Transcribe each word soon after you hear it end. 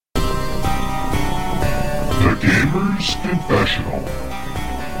Gamer's Confessional.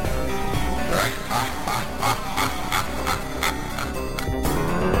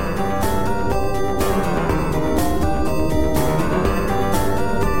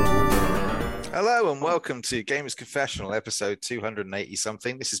 Hello and welcome to Gamer's Confessional, episode 280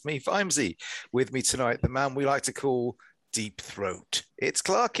 something. This is me, Vimesy. With me tonight, the man we like to call Deep Throat. It's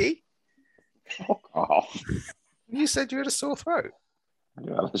Clarky. Fuck off. You said you had a sore throat.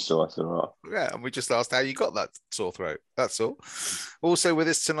 You have a sore throat. Yeah, and we just asked how you got that sore throat. That's all. Also with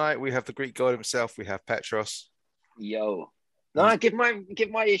us tonight, we have the Greek god himself. We have Petros. Yo. No, give my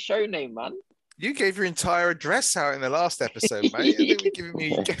show name, man. You gave your entire address out in the last episode, mate. I think we're giving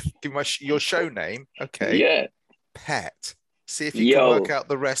you your show name. Okay. Yeah. Pet. See if you can work out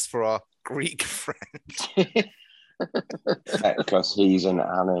the rest for our Greek friend. Because he's an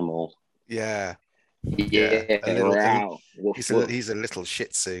animal. Yeah. Wow. He's a little shih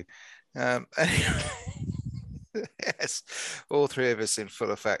tzu. Anyway, yes, all three of us in full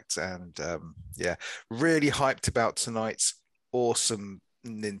effect, and really hyped about tonight's awesome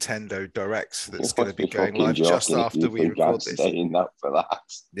Nintendo Direct that's going to be going live just after we record this. Staying up for that.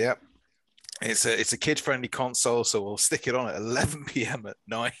 Yep. It's a kid-friendly console, so we'll stick it on at 11 p.m. at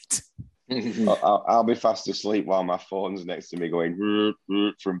night. I'll be fast asleep while my phone's next to me going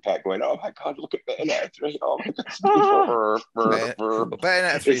from Pet going, oh my god, look at Bayonetta 3. Oh my god.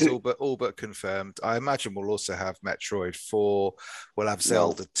 Bayonetta 3 is all but confirmed. I imagine we'll also have Metroid 4, we'll have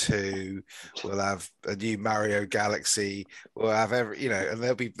Zelda 2, we'll have a new Mario Galaxy, we'll have and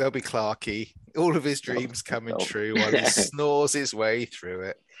there'll be Clarky, all of his dreams coming true while he snores his way through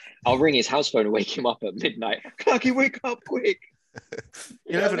it. I'll ring his house phone and wake him up at midnight. Clarky, wake up quick.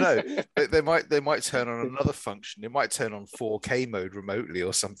 You never know. They might turn on another function. It might turn on 4K mode remotely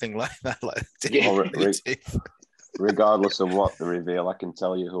or something like that. Regardless of what the reveal, I can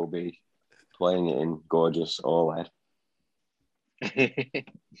tell you who'll be playing it in gorgeous OLED.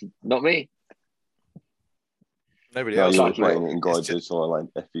 Not me. Nobody else. You'll be playing it in gorgeous OLED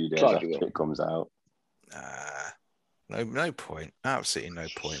a few days after it comes out. No point. Absolutely no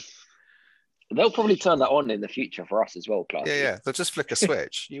point. They'll probably turn that on in the future for us as well, Clark. Yeah. They'll just flick a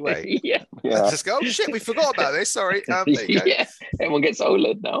switch. You wait. Yeah. Just go, oh shit, we forgot about this. Sorry. There you go. Yeah. Everyone gets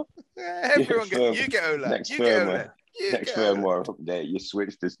OLED now. Yeah, you get OLED. Next firmware update, your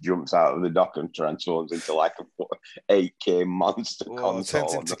Switch just jumps out of the dock and transforms into like a 8K monster console.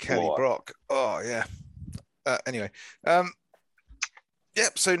 Turns into Kelly Brock. Oh yeah. Anyway.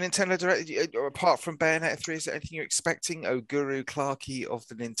 Yep, so Nintendo Direct, apart from Bayonetta 3, is there anything you're expecting? Guru Clarky of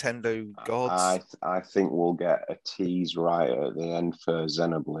the Nintendo gods? I think we'll get a tease right at the end for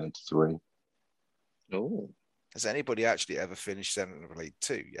Xenoblade 3. Oh. Has anybody actually ever finished Xenoblade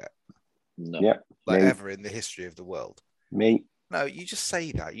 2 yet? No. Yep. Ever in the history of the world? Me. No, you just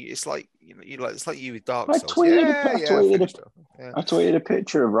say that. It's like it's like you with Dark Souls. I tweeted a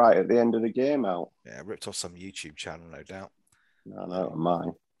picture of right at the end of the game out. Yeah, ripped off some YouTube channel, no doubt. No,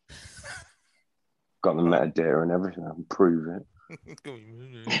 mine. Got the metadata and everything. I can prove it.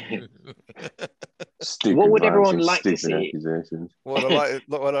 What would everyone like to see? What I'd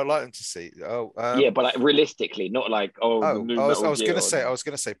like them to see. But like realistically, not like I was going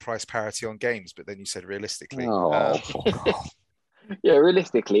to say price parity on games, but then you said realistically. Yeah,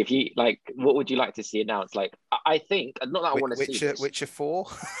 realistically, if you like, what would you like to see announced? Like, I think not that I want to see this. Witcher 4.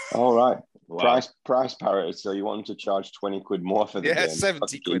 All right. Wow. Price parity. So you want them to charge 20 quid more for the game?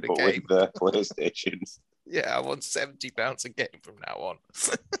 70 quid a game with the PlayStations. Yeah, I want £70 a game from now on.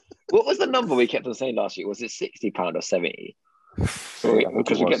 What was the number we kept on saying last year? Was it £60 or 70? I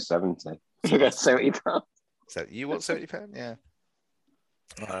think it was 70. We got £70. So you want £70?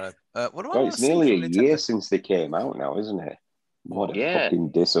 Yeah. It's nearly a year since they came out now, isn't it? What a fucking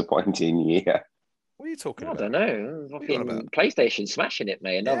disappointing year. What are you talking about? I don't know. Fucking PlayStation smashing it,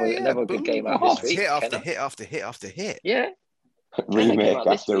 mate. Another good game out this week. Hit after hit. Yeah. Remake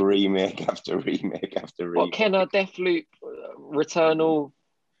after remake after remake after remake. What, Kenna, DeathLoop, Returnal?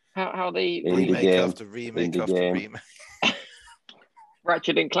 How they remake after remake after remake?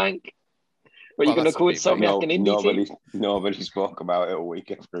 Ratchet and Clank. What are you going to call it? Something like an indie team? Nobody spoke about it a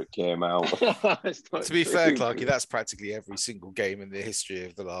week after it came out. To be fair, Clarky, that's practically every single game in the history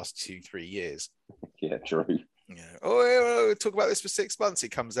of the last 2-3 years. Yeah, true. Yeah. We'll talk about this for 6 months. It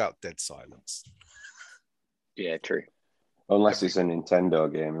comes out, dead silence. Yeah, true. Unless it's a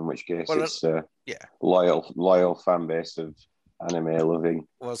Nintendo game, in which case it's a loyal fan base of anime loving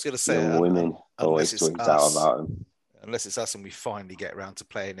I was going to say women always tweet out about them. Unless it's us and we finally get around to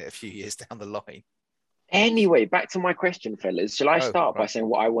playing it a few years down the line. Anyway, back to my question, fellas. Shall I start by saying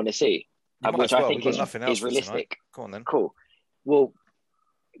what I want to see? Which I think is realistic. Go on then. Cool. Well,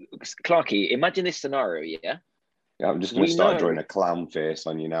 Clarky, imagine this scenario, yeah? Yeah, I'm just going to start drawing a clown face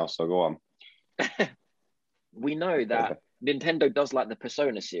on you now. So go on. We know that Nintendo does like the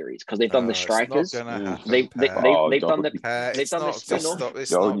Persona series because they've done the Strikers. It's not gonna happen, they've done the spin-off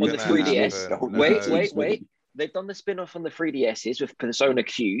on the 3DS. Wait. They've done the spin-off on the 3DSs with Persona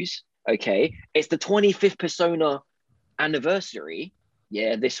Qs. Okay, it's the 25th Persona anniversary.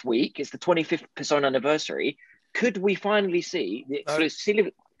 Yeah, this week it's the 25th Persona anniversary. Could we finally see the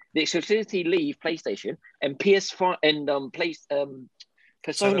exclusivity leave PlayStation and PS5 and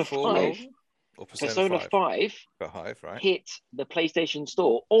Persona 5? Or Persona 5 right? hit the PlayStation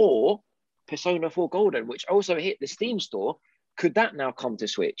Store, or Persona 4 Golden, which also hit the Steam Store. Could that now come to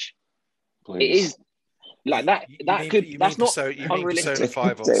Switch? Please. It is like that. That's not unrealistic. Persona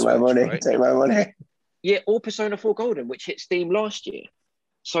 5 on take Switch, my money. Right? Take my money. Yeah, or Persona 4 Golden, which hit Steam last year.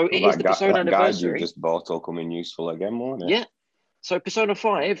 So it is the Persona anniversary. Guide you just bought will come in useful again, won't it? Yeah. So Persona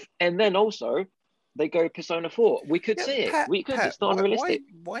 5, and then also they go Persona 4. We could see it. It's not unrealistic.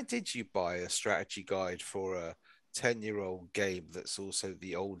 Why did you buy a strategy guide for a 10-year-old game that's also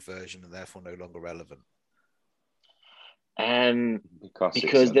the old version and therefore no longer relevant?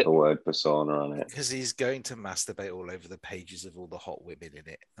 Because the word Persona on it. Because he's going to masturbate all over the pages of all the hot women in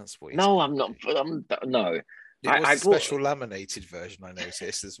it. That's what he's I'm not. No. It was the special laminated version, I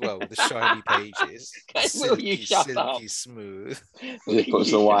noticed, as well, with the shiny pages. Silky smooth. Just puts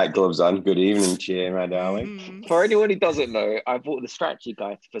the white gloves on. Good evening, cheer, my darling. For anyone who doesn't know, I bought the strategy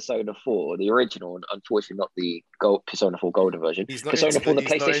guide to Persona 4, the original, and unfortunately not the Persona 4 Golden version. He's not Persona 4 the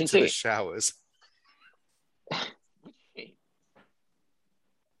PlayStation 2. The showers.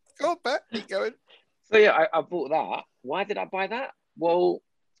 Go on, Pat. Keep going. So yeah, I bought that. Why did I buy that? Well,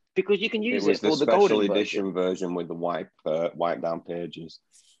 because you can use it for the special edition version with the white down pages.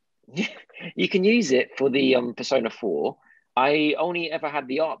 You can use it for the Persona 4. I only ever had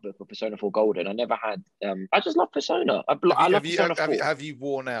the art book of Persona 4 Golden. I never had. I just love Persona. I love Persona 4. Have you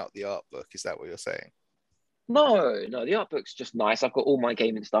worn out the art book? Is that what you're saying? No. The art book's just nice. I've got all my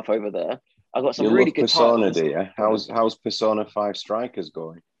gaming stuff over there. I've got some really good Persona, do you? How's Persona 5 Strikers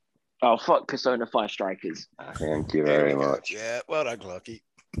going? Oh, fuck Persona 5 Strikers. Thank you very much. Yeah, well done, Clarky.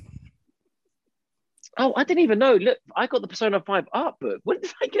 Oh, I didn't even know. Look, I got the Persona 5 art book. Where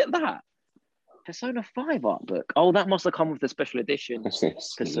did I get that? Persona 5 art book. Oh, that must have come with the special edition.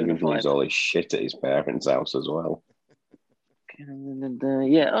 Persona 5. All his shit at his parents' house as well.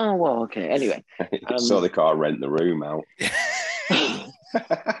 Yeah. Oh, well, okay. Anyway. So they can't rent the room out.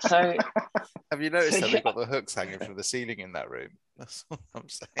 So, have you noticed that they've got the hooks hanging from the ceiling in that room? That's what I'm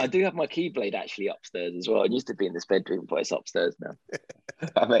saying. I do have my Keyblade actually upstairs as well. It used to be in this bedroom, but it's upstairs now.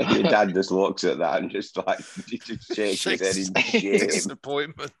 I mean, your dad just looks at that and just like just shakes his head in shame.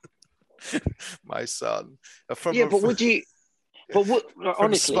 Disappointment. My son. But would you? But what?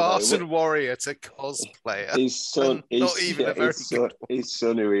 Honestly, Spartan warrior to cosplayer. His son, his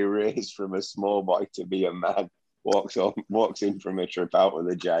son, who he raised from a small boy to be a man, walks in from a trip out with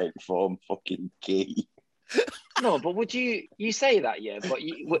a giant foam fucking key. No, but would you say that? Yeah, but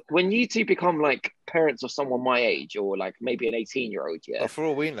when you two become like parents of someone my age, or like maybe an 18-year-old, yeah. Well, for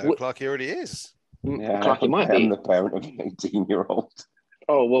all we know, Clarky already is. Yeah, Clarky might be. I'm the parent of an 18-year-old.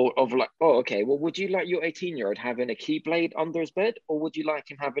 Oh well, okay. Well, would you like your 18-year-old having a Keyblade under his bed, or would you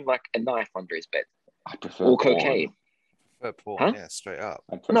like him having like a knife under his bed? I prefer or cocaine. Porn, huh? Yeah, straight up.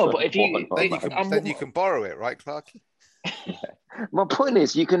 No, but if you then you can borrow it, right, Clarky? My point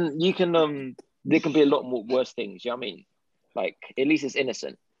is, you can there can be a lot more worse things. You know what I mean? Like at least it's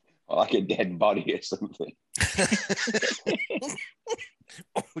innocent. Like a dead body or something.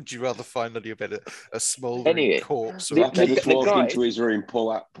 Or would you rather find on your bed a smouldering corpse? I can just walk into his room,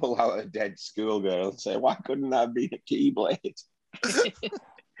 pull out a dead schoolgirl and say, why couldn't that be a Keyblade?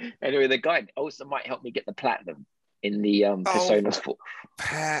 Anyway, the guide also might help me get the platinum in the Persona 4.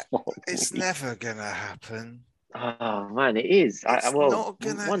 Pat, it's never going to happen. Oh, man, it is. Not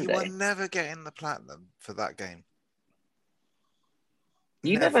gonna. You are never getting the platinum for that game.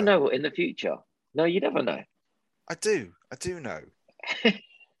 You never know in the future. No, you never know. I do know.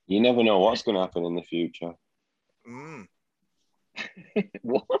 You never know what's going to happen in the future.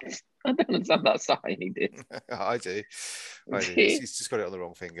 What? I don't understand that sign he did. I do. He's just got it on the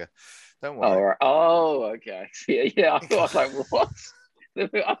wrong finger. Don't worry. Oh, right. Oh, okay. Yeah, I thought I was like, what? I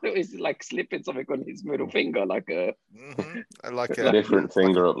thought it was like slipping something on his middle finger, like a different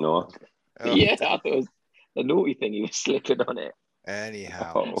finger up north. Oh, yeah, I thought it was the naughty thing he was slipping on it.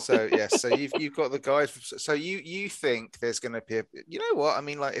 Anyhow, so you've got the guide. So you think there's going to be you know what I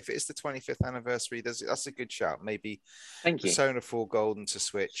mean? Like if it's the 25th anniversary, that's a good shout. Maybe Thank you. Persona 4 Golden to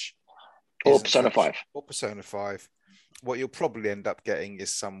Switch, or Persona 5, or Persona 5. what you'll probably end up getting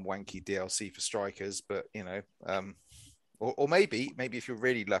is some wanky DLC for strikers, but you know, or maybe if you're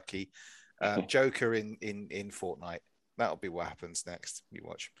really lucky, Joker in Fortnite. That'll be what happens next. You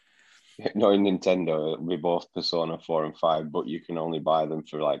watch. No, in Nintendo, it'll be both Persona 4 and 5, but you can only buy them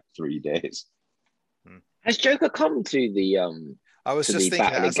for like 3 days. Has Joker come to the I was just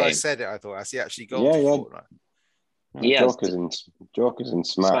thinking as I said it, I thought, has he actually gone to Fortnite? Yeah, Joker's in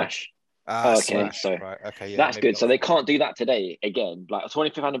Smash. Okay, Smash. so right, okay, yeah, that's good. So they can't do that today again. Like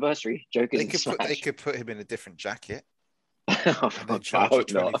 25th anniversary, Joker's in Smash. They could put him in a different jacket. Oh, and then charge you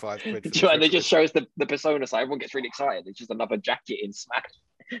 25 quid for and they just show us the Persona side. Everyone gets really excited. It's just another jacket in Smash,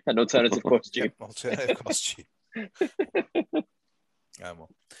 an alternative costume. Alternative costume.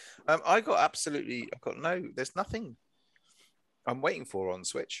 I've got no. There's nothing I'm waiting for on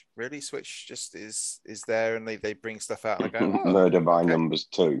Switch. Really, Switch just is there, and they bring stuff out. And I go, Murder by Numbers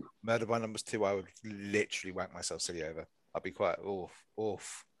 2. Murder by Numbers 2. I would literally whack myself silly over. I'd be quite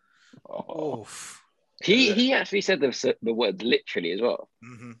oof. He actually said the word literally as well,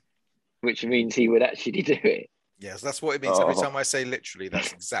 which means he would actually do it. Yes, that's what it means. Every time I say literally,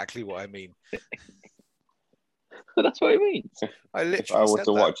 that's exactly what I mean. That's what it means. If I were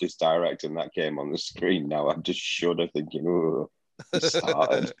to watch this direct and that came on the screen now, I'd just shudder thinking, oh,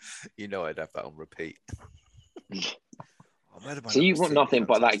 you know, I'd have that on repeat. So you want nothing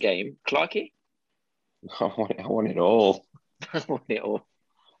but that game, Clarky? I want it all. I want it all.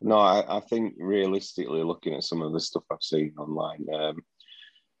 No, I think realistically, looking at some of the stuff I've seen online, I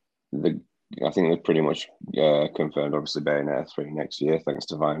think they've pretty much confirmed, obviously, Bayonetta 3 next year, thanks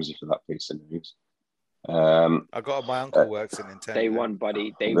to Vimesy for that piece of news. I got my uncle works in Nintendo. Day one,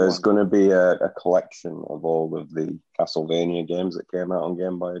 buddy. There's going to be a collection of all of the Castlevania games that came out on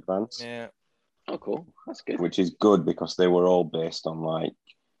Game Boy Advance. Yeah. Oh, cool. That's good. Which is good because they were all based on like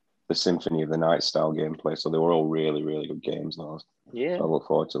the Symphony of the Night style gameplay, so they were all really, really good games. Those. Yeah. So I look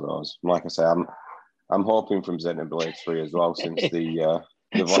forward to those. Like I say, I'm hoping from Xenoblade 3 as well, since the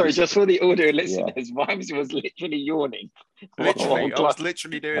Sorry, just for the audio listeners, Vimesy was literally yawning. Literally, I was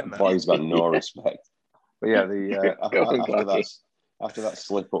literally doing that. Boy's got no respect. But yeah, after that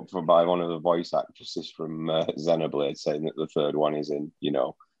slip up by one of the voice actresses from Xenoblade saying that the third one is in, you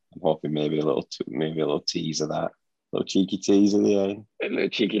know, I'm hoping maybe a little tease of that, a little cheeky tease at the end. A little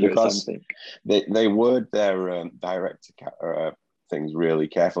cheeky little something. They word their direct things really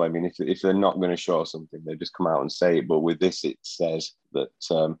carefully. I mean, if they're not going to show something, they just come out and say it. But with this, it says that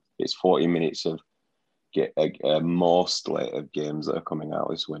it's 40 minutes of more slate of games that are coming out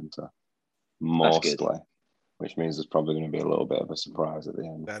this winter. Mostly. Which means there's probably going to be a little bit of a surprise at the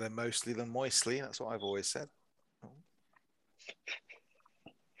end. Better mostly than moistly. That's what I've always said.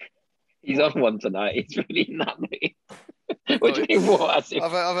 He's on one tonight. He's really in that mood. What do you mean, what?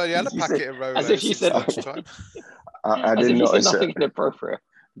 I've only had a packet of Rolos. As if you said lunchtime. I didn't notice nothing inappropriate.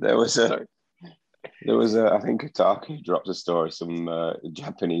 There was I think Kotaku dropped a story. Some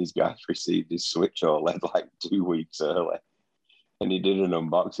Japanese guy received his Switch OLED like 2 weeks early. And he did an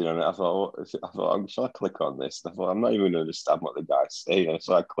unboxing on it. I thought, shall I click on this? And I thought, I'm not even going to understand what the guy's saying.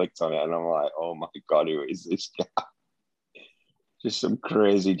 So I clicked on it and I'm like, oh my God, who is this guy? Just some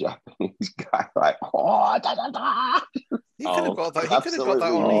crazy Japanese guy, like, oh, da, da, da. He could have got that. He could have got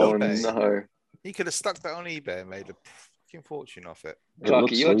that on eBay. No. He could have stuck that on eBay and made a fucking fortune off it.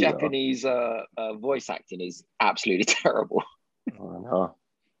 Clarky, your Japanese voice acting is absolutely terrible. I know.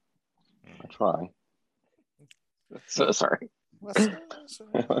 I try. So sorry. That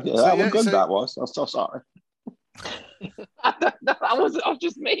was good. That was. I'm so sorry. that was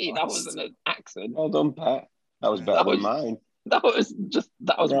just me. That wasn't an accent. Well done, Pet. That was better than mine. That was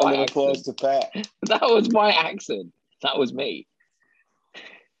my accent. Applause to Pet. That was my accent. That was me.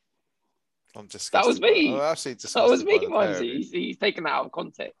 I'm disgusted. That was me. I'm actually disgusted. That was me, Vimesy. He's taken that out of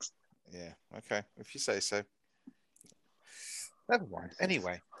context. Yeah. Okay. If you say so. Never mind.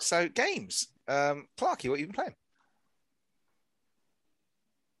 Anyway, so games. Clarky, what have you been playing?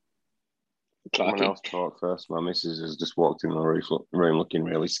 Someone else talk first. My missus has just walked in the room looking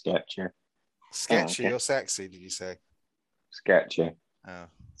really sketchy. Sketchy or sexy, did you say? Sketchy. Oh,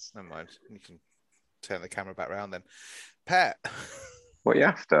 never mind. You can turn the camera back round then. Pet. What are you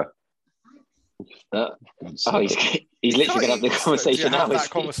after? He's literally going to have the conversation now. Have that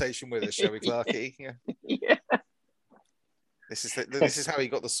conversation with us, shall we, Clarky? Yeah. Yeah. This is how he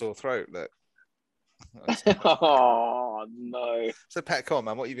got the sore throat. Look. Oh no. So, Pet, come on,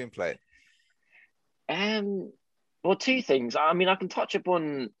 man. What have you been playing? Well, two things. I mean, I can touch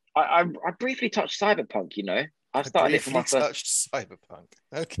upon. I briefly touched Cyberpunk. You know, I started it for my first. Touched Cyberpunk.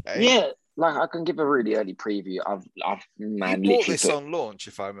 Okay. Yeah, I can give a really early preview. I've you bought this on launch,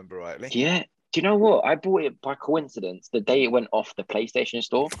 if I remember rightly. Yeah, Do you know what? I bought it by coincidence the day it went off the PlayStation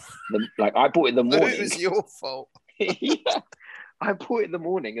Store. I bought it the morning. It was your fault. Yeah, I bought it the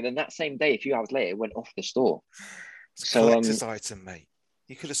morning, and then that same day, a few hours later, it went off the store. It's a collector's item, mate.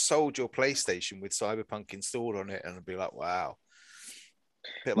 You could have sold your PlayStation with Cyberpunk installed on it, and it'd be like, wow.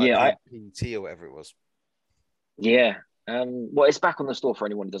 A bit like PT or whatever it was. Yeah. Well, it's back on the store for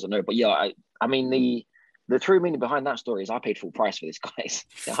anyone who doesn't know. But yeah, I mean the true meaning behind that story is I paid full price for this, guys.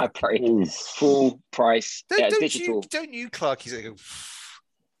 I paid full price. Digital. Don't you, Clarky?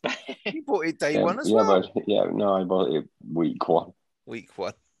 You bought it day one as well. I bought it week one. Week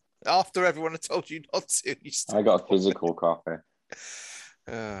one. After everyone had told you not to. I got a physical copy.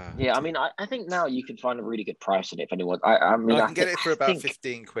 Yeah, I mean, I think now you can find a really good price on it if anyone. I can get it for about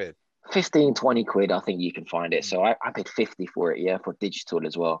 15 quid. 15, 20 quid, I think you can find it. So I paid 50 for it, for digital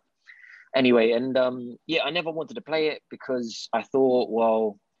as well. Anyway, and I never wanted to play it because I thought,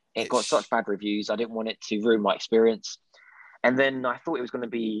 well, it got such bad reviews. I didn't want it to ruin my experience. And then I thought it was going to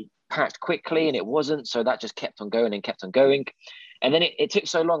be patched quickly, and it wasn't. So that just kept on going and kept on going. And then it took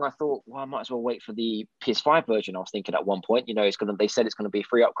so long, I thought, well, I might as well wait for the PS5 version. I was thinking at one point, they said it's going to be a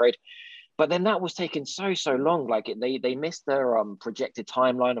free upgrade. But then that was taking so long. Like they missed their projected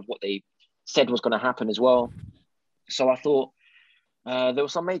timeline of what they said was going to happen as well. So I thought there were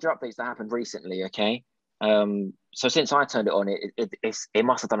some major updates that happened recently. Okay, so since I turned it on, it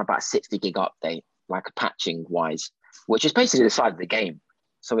must have done about 60 gig update, like patching wise, which is basically the size of the game.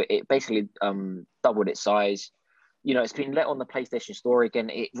 So it basically doubled its size. It's been let on the PlayStation Store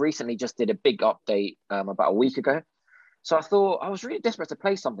again. It recently just did a big update about a week ago. So I thought I was really desperate to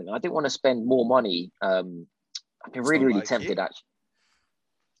play something. I didn't want to spend more money. I've been really tempted, actually.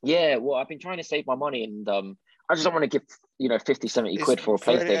 Yeah, well, I've been trying to save my money, and I just don't want to give 50, 70 quid for a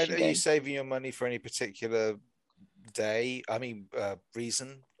PlayStation game. Are you saving your money for any particular day? I mean,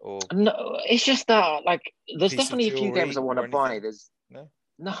 reason or no? It's just that there's definitely a few games I want to buy. There's no.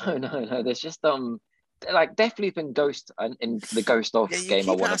 There's just Deathloop and Ghost in the Ghost of game.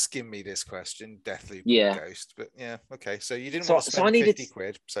 You keep asking me this question, Deathloop and Ghost, but okay. So you didn't want to spend 50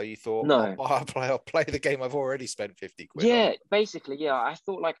 quid, so you thought, no, I'll play the game I've already spent 50 quid. Yeah, on. Basically, I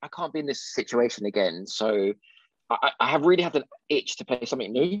thought I can't be in this situation again, so I have really had an itch to play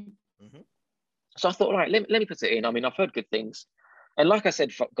something new. Mm-hmm. So I thought, let me put it in. I mean, I've heard good things. And like I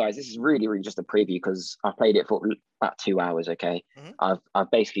said, guys, this is really just a preview because I played it for about 2 hours. Okay, mm-hmm.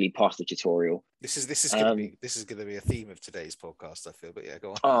 I've basically passed the tutorial. This is going to be a theme of today's podcast, I feel. But yeah,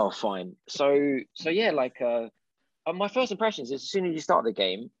 go on. Oh, fine. So yeah, my first impressions is as soon as you start the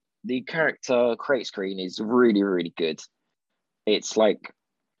game, the character create screen is really good. It's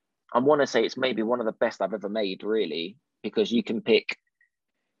I want to say it's maybe one of the best I've ever made, really, because you can pick.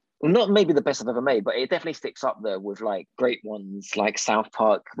 Not maybe the best I've ever made, but it definitely sticks up there with great ones. Like South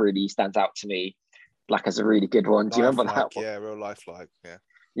Park really stands out to me, as a really good one. Do you remember that one? Yeah, real life yeah.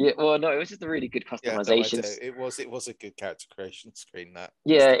 Yeah, well, no, it was just a really good customization. Yeah, it was a good character creation screen. That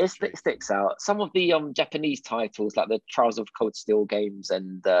it sticks out. Some of the Japanese titles, like the Trials of Cold Steel games,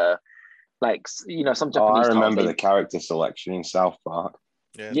 and some Japanese. I remember the character selection in South Park.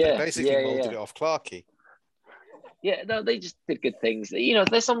 Yeah, they basically molded it off Clarky. Yeah, no, they just did good things.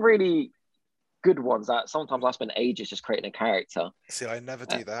 There's some really good ones that sometimes I spend ages just creating a character. See, I never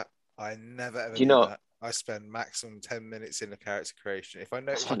do that. I never ever do that. I spend maximum 10 minutes in a character creation. If I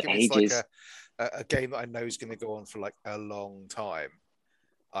know it's a game that I know is going to go on for a long time,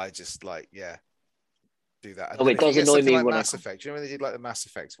 I just do that. And it does annoy me when Mass Effect. Do you know when they did the Mass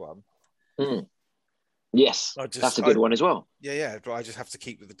Effect one? Mm. Yes, that's a good one as well. Yeah, but I just have to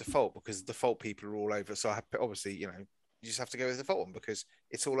keep with the default because the default people are all over. So I have, obviously, you just have to go with the default one because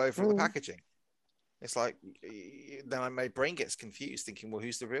it's all over the packaging. It's then my brain gets confused thinking, well,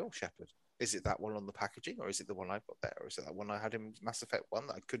 who's the real Shepard? Is it that one on the packaging or is it the one I've got there? Or is it that one I had in Mass Effect 1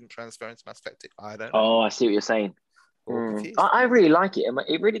 that I couldn't transfer into Mass Effect 2? I don't know. Oh, I see what you're saying. I really like it.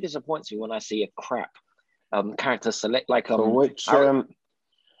 It really disappoints me when I see a crap character select.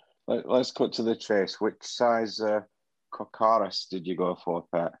 Let's cut to the chase. Which size Kokaris did you go for,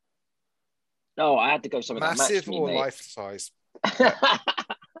 Pet? No, I had to go something massive that or me, life size.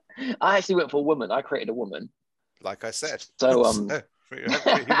 I actually went for a woman. I created a woman. Like I said. So you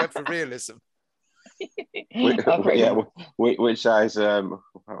went for realism. Which size? How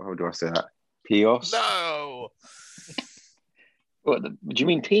do I say that? Pios? No. What? Do you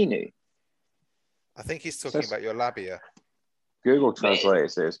mean Pinu? I think he's talking about your labia. Google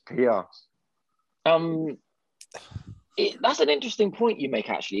Translate says Pios. That's an interesting point you make,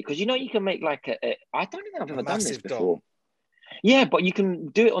 actually, because you can make I don't think I've ever done this before. Dog. Yeah, but you can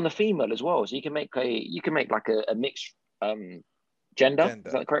do it on the female as well. So you can make a mixed Gender.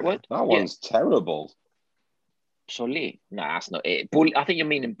 Is that the correct word? That one's terrible. Solé. Nah, that's not it. Bully. I think you're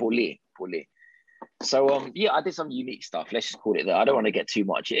meaning bully. So yeah, I did some unique stuff. Let's just call it that. I don't want to get too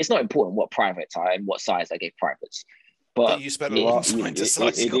much. It's not important what privates are and what size I gave privates. But you spent a long time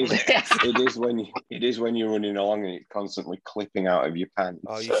deciding on it. It is when you're running along and it's constantly clipping out of your pants.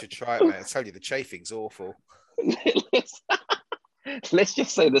 Oh, you should try it, mate. I tell you, the chafing's awful. Let's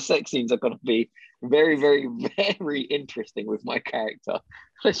just say the sex scenes are going to be very, very, very interesting with my character.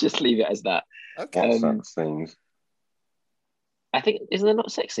 Let's just leave it as that. Okay. Sex scenes. I think, isn't there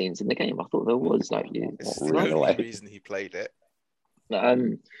not sex scenes in the game? I thought there was. Like, it's the only reason he played it.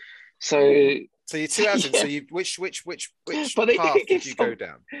 So you're 2 hours in. So you which path did you go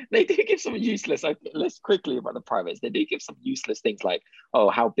down? They do give some useless. Let's quickly about the privates. They do give some useless things like, oh,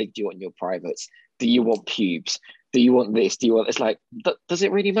 how big do you want your privates? Do you want pubes? Do you want this? Do you want? It's like, does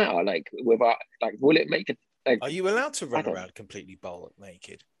it really matter? Like, without, like, will it make it? Like, are you allowed to run around completely bollock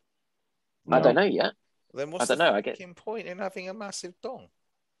naked? No. I don't know yet. Then what's the point in having a massive dong?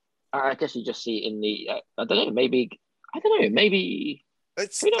 I guess you just see it in the. I don't know. Maybe.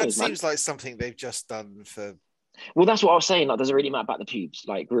 It seems like something they've just done for. Well, that's what I was saying. Like, does it really matter about the pubes?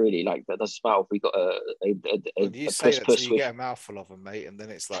 Like, really? Like, that does matter if we got you say that till you get a mouthful of them, mate, and then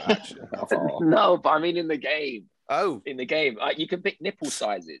it's like actually. No, but I mean in the game. Oh, in the game, you can pick nipple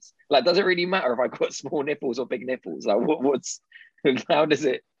sizes. Like, does it really matter if I got small nipples or big nipples? Like, what's? How does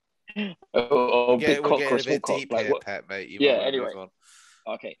it? We'll get a bit deep here, Pet, mate. Anyway.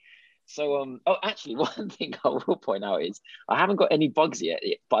 Okay. So, actually, one thing I will point out is I haven't got any bugs yet,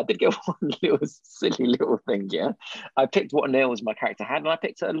 but I did get one little silly little thing. Yeah, I picked what nails my character had, and I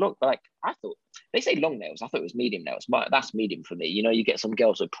picked a long. Like, I thought they say long nails. I thought it was medium nails. That's medium for me. You know, you get some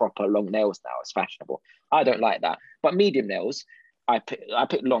girls with proper long nails now. It's fashionable. I don't like that. But medium nails, I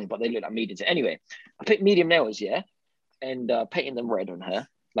picked long, but they look like medium. Anyway, I picked medium nails. Yeah, and painting them red on her.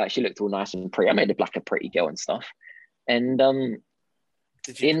 Like, she looked all nice and pretty. I made her like a pretty girl and stuff. And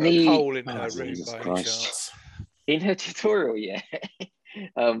did you put a hole in her room by any chance? In her tutorial, yeah.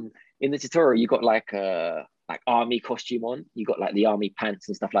 In the tutorial, you got like army costume on. You got like the army pants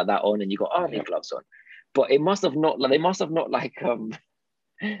and stuff like that on, and you got army gloves on. But it must have not. They must have not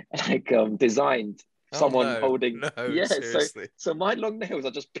designed someone holding. No, seriously. So my long nails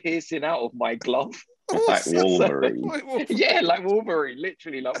are just piercing out of my glove. Like Wolverine. Like Wolverine,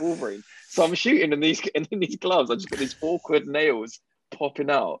 literally like Wolverine. So I'm shooting in these gloves. I just got these awkward nails popping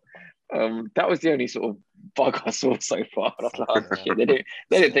out. That was the only sort of bug I saw so far. I was like, oh, shit, they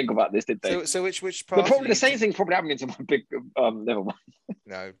didn't think about this, did they? So which part? But probably the same thing probably happened to my big. Never mind.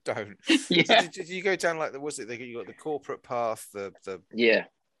 No, don't. Yeah. So did you go down like you got the corporate path, the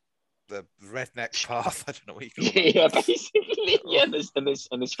redneck path? I don't know what you call it. Yeah, basically. Yeah, and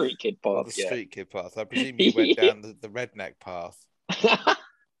the street kid path. The street kid path. I presume you went down the redneck path.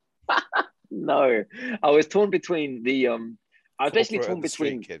 No, I was torn between the I was basically torn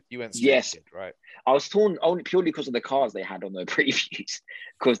between. Kid. You went street kid, right? I was torn only purely because of the cars they had on their previews.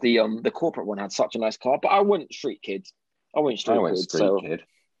 Because the corporate one had such a nice car, but I went street kid. I went street kid.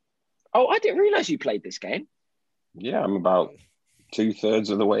 Oh, I didn't realize you played this game. Yeah, I'm about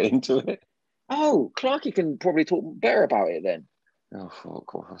 2/3 of the way into it. Oh, Clarky can probably talk better about it then. Oh,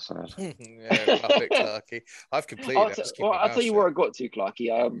 fuck what I said. Yeah, I picked Clarky. I've completed it. I'll tell you where I got to,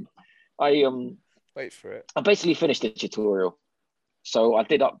 Clarky. Wait for it. I basically finished the tutorial. So I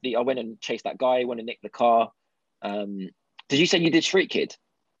went and chased that guy, went and nicked the car. Did you say you did Street Kid?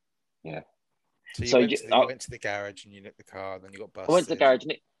 Yeah. So you went to the garage and you nicked the car, and then you got busted. I went to the garage.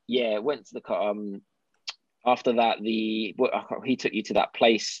 Went to the car. After that, he took you to that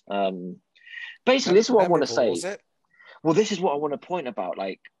place. Basically, this is what I want to say. Was it? Well, this is what I want to point about.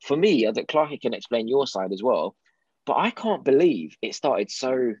 Like, for me, I think Clarky can explain your side as well, but I can't believe it started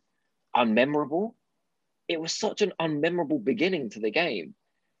so unmemorable. It was such an unmemorable beginning to the game.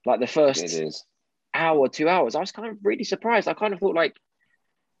 Like the first hour, 2 hours, I was kind of really surprised. I kind of thought like,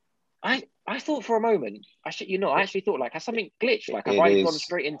 I thought for a moment, I actually thought like, has something glitched? Like, have I gone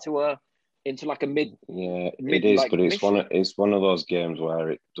straight into like a mid? Yeah, it is, but it's one of those games where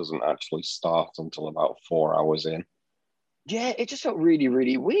it doesn't actually start until about 4 hours in. Yeah, it just felt really,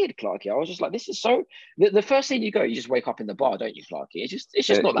 really weird, Clarky. I was just like, this is so. The first thing you go, you just wake up in the bar, don't you, Clarky? It's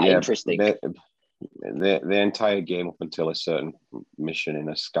just not that interesting. The entire game up until a certain mission in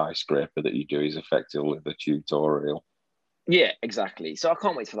a skyscraper that you do is effectively the tutorial. Yeah, exactly. So I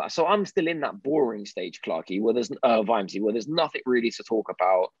can't wait for that. So I'm still in that boring stage, Clarky, where there's Vimesy, where there's nothing really to talk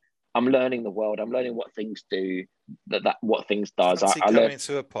about. I'm learning the world. I'm learning what things do, what things does. I learned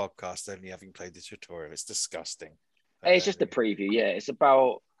into a podcast only having played the tutorial. It's disgusting. It's just a preview. Yeah, it's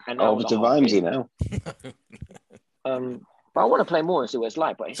about an hour. Over to Vimesy now. But I want to play more and see what it's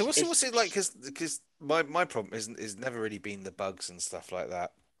like. But so what's it like? Because my problem is never really been the bugs and stuff like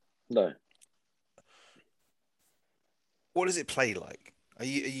that. No. What does it play like?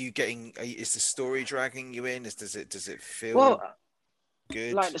 Is the story dragging you in? Does it feel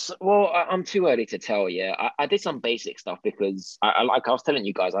good? I'm too early to tell. Yeah, I did some basic stuff because I was telling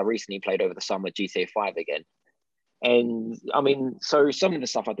you guys, I recently played over the summer GTA 5 again. And I mean, so some of the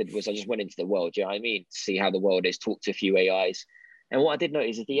stuff I did was I just went into the world, you know what I mean? See how the world is, talk to a few AIs. And what I did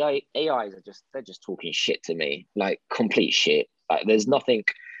notice is the AIs they're just talking shit to me, like complete shit. Like there's nothing.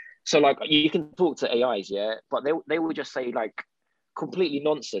 So like you can talk to AIs, yeah, but they will just say like completely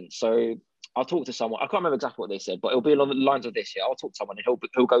nonsense. So I'll talk to someone. I can't remember exactly what they said, but it'll be along the lines of this. Yeah, I'll talk to someone and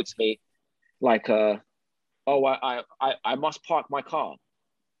he'll go to me like, oh, I must park my car.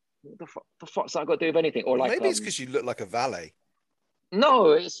 What the fuck's that got to do with anything? Or like maybe it's because you look like a valet.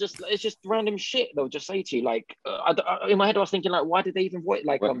 No, it's just random shit they'll just say to you. Like in my head, I was thinking like, why did they even voice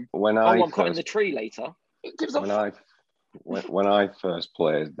like I'm cutting the tree later? It gives when I first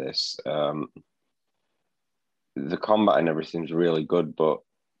played this, the combat and everything's really good, but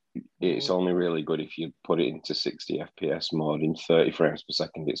it's only really good if you put it into 60 FPS mode. In 30 frames per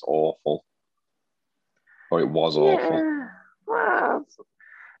second, it's awful, or it was awful. Well,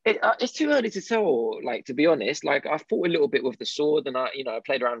 it's too early to tell. Like, to be honest, like I fought a little bit with the sword, and I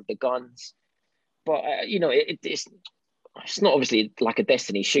played around with the guns, but it's not obviously like a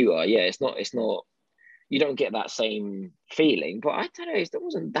Destiny shooter. Yeah, it's not. You don't get that same feeling, but I don't know. It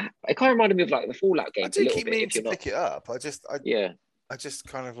wasn't that. It kind of reminded me of like the Fallout games. I do keep meaning to pick it up. I just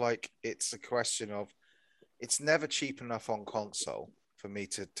kind of like, it's a question of, it's never cheap enough on console for me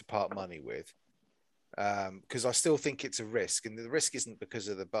to part money with. Because I still think it's a risk, and the risk isn't because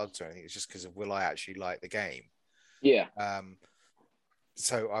of the bugs or anything. It's just because of, will I actually like the game? Yeah.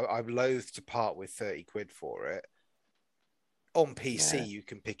 So I'm loath to part with 30 quid for it. On PC, you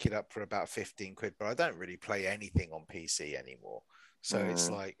can pick it up for about 15 quid, but I don't really play anything on PC anymore. So it's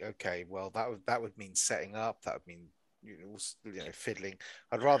like, okay, well, that would mean setting up. That would mean fiddling.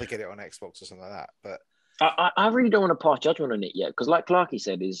 I'd rather get it on Xbox or something like that. But I really don't want to pass judgment on it yet, because like Clarky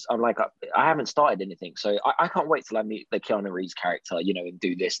said, I haven't started anything, so I can't wait till I meet the Keanu Reeves character, and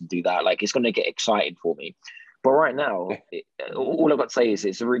do this and do that. Like, it's going to get exciting for me. But right now, all I've got to say is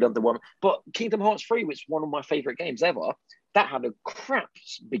it's a really underwhelming. But Kingdom Hearts 3, which is one of my favorite games ever, that had a crap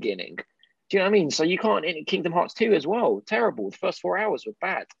beginning. Do you know what I mean? So you can't in Kingdom Hearts 2 as well. Terrible. The first 4 hours were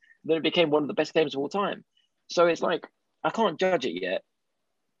bad. Then it became one of the best games of all time. So it's like, I can't judge it yet.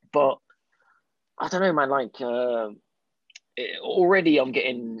 But I don't know, man. Like, already I'm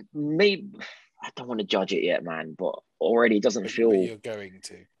getting, maybe, I don't want to judge it yet, man. But already it doesn't feel. But you're going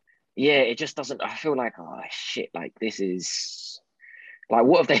to. Yeah, it just doesn't. I feel like, oh shit, like this is. Like,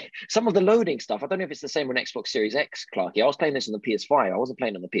 what have they? Some of the loading stuff, I don't know if it's the same on Xbox Series X, Clarky. I was playing this on the PS5. I wasn't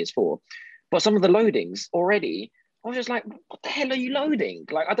playing on the PS4. But some of the loadings already, I was just like, what the hell are you loading?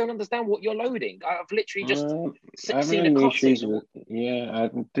 Like, I don't understand what you're loading. I've literally just seen a cutscene. I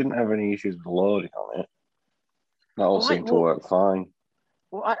didn't have any issues with loading on it. That all seemed to work fine.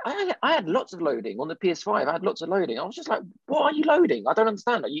 Well, I had lots of loading on the PS5. I had lots of loading. I was just like, what are you loading? I don't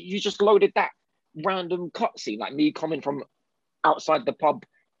understand. Like, you just loaded that random cutscene, like me coming from outside the pub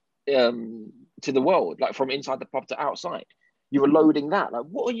to the world, like from inside the pub to outside. You were loading that. Like,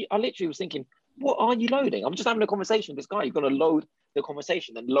 what are you? I literally was thinking, what are you loading? I'm just having a conversation with this guy. You're going to load the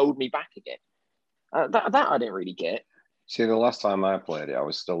conversation and load me back again. That I didn't really get. See, the last time I played it, I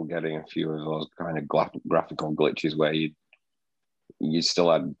was still getting a few of those kind of graphical glitches where you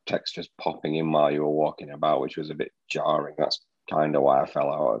still had textures popping in while you were walking about, which was a bit jarring. That's kind of why I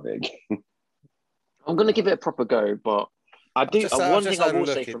fell out of it. I'm going to give it a proper go, but one thing I will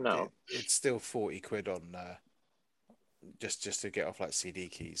say from now, it's still 40 quid on just to get off like CD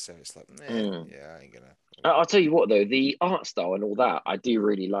keys. So it's like, I ain't gonna. I'll tell you what though, the art style and all that, I do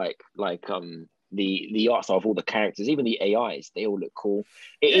really like. Like the art style of all the characters, even the AIs, they all look cool.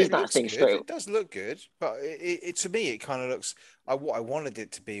 It does look good, but it to me it kind of looks. What I wanted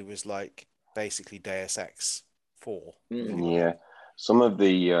it to be was like basically Deus Ex 4. Yeah, some of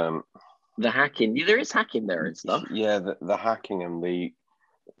the hacking, there is hacking there and stuff. Yeah, the hacking and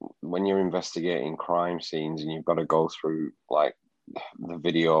when you're investigating crime scenes and you've got to go through like the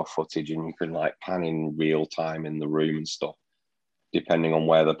video footage and you can like pan in real time in the room and stuff, depending on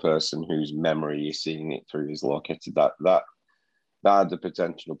where the person whose memory you're seeing it through is located. That had the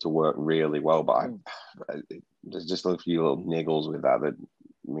potential to work really well, but there's just a few little niggles with that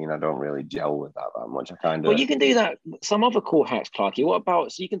I don't really gel with that much. Well, you can do that. Some other cool hacks, Clarky. What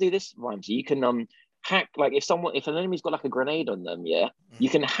about, so you can do this, Vimesy. You can hack, like if an enemy's got like a grenade on them, you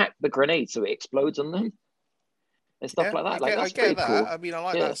can hack the grenade so it explodes on them. and stuff like that. I That's get pretty that. cool. I mean, I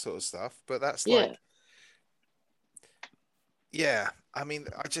like that sort of stuff, but that's I mean,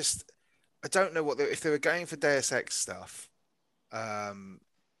 I don't know if they were going for Deus Ex stuff.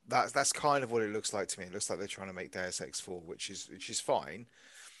 That's kind of what it looks like to me. It looks like they're trying to make Deus Ex 4, which is fine,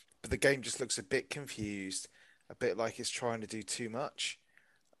 but the game just looks a bit confused, a bit like it's trying to do too much.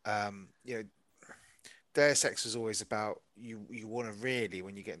 You know, Deus Ex is always about you want to really,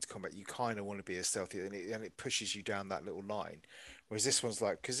 when you get into combat, you kind of want to be as stealthy, and it pushes you down that little line. Whereas this one's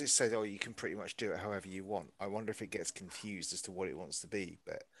like, because it says, oh, you can pretty much do it however you want. I wonder if it gets confused as to what it wants to be.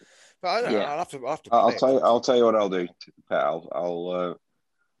 But I don't know. I'll have to play I'll tell you what I'll do, Pet.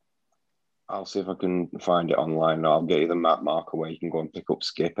 I'll see if I can find it online. I'll get you the map marker where you can go and pick up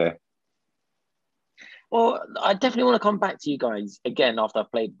Skip here. Well, I definitely want to come back to you guys again after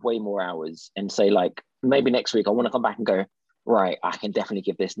I've played way more hours and say, like, maybe next week I want to come back and go, right, I can definitely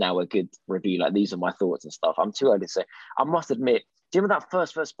give this now a good review. Like, these are my thoughts and stuff. I'm too early to say. I must admit, do you remember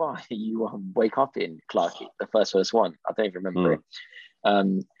that first bar you wake up in, Clarky? The first one. I don't even remember it. I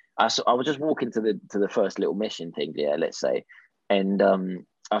was just walking to the first little mission thing, let's say, and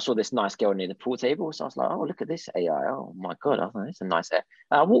I saw this nice girl near the pool table, so I was like, "Oh, look at this AI! Oh my god, I thought it's a nice hair."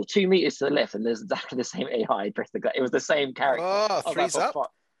 I walked 2 meters to the left, and there's exactly the same AI dressed. It was the same character. Oh, three's like,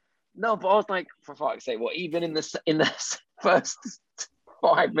 up. No, but I was like, for fuck's sake, what? Even in the first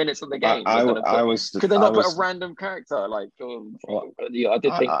 5 minutes of the game, could they not put a random character? Like, I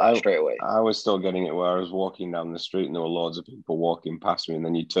did think that straight away. I was still getting it where I was walking down the street and there were loads of people walking past me, and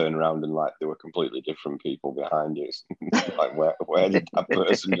then you turn around and like there were completely different people behind you. Like, where did that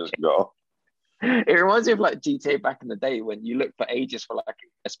person just go? It reminds me of like GTA back in the day when you looked for ages for like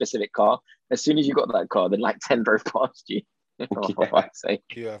a specific car. As soon as you got that car, then like 10 drove past you. For fuck's sake.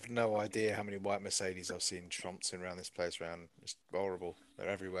 You have no idea how many white Mercedes I've seen trouncing around this place. It's horrible. They're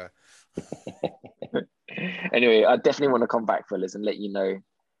everywhere. Anyway, I definitely want to come back, fellas, and let you know.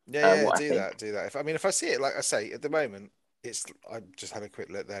 Do that. If I see it, like I say, at the moment, I just had a quick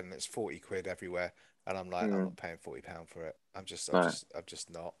look then, and it's 40 quid everywhere, and I'm like, I'm not paying £40 for it. I'm just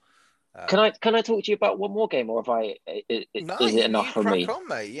not. Can I talk to you about one more game, or is it enough for me? On,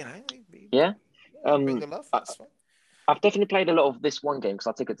 mate. You know. Bring the love. That's fine. I've definitely played a lot of this one game because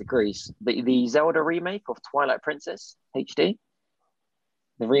I took it to Greece. The Zelda remake of Twilight Princess HD.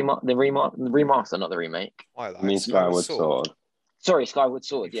 The remaster, not the remake. I mean Skyward Sword. Sorry, Skyward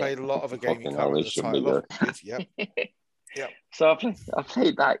Sword. You played a lot of a game. You can't remember the title. Yep. So I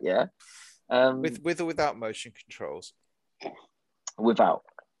played that. Yeah. With or without motion controls? Without.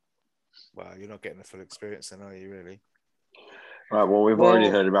 Well, you're not getting the full experience then, are you, really? Right, well, we've already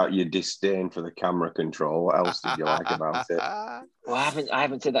heard about your disdain for the camera control. What else did you like about it? Well, I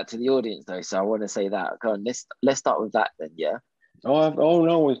haven't said that to the audience, though, so I want to say that. Go on, let's start with that then, yeah? Oh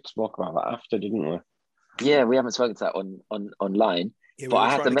no, we spoke about that after, didn't we? Yeah, we haven't spoken to that online. Yeah, but I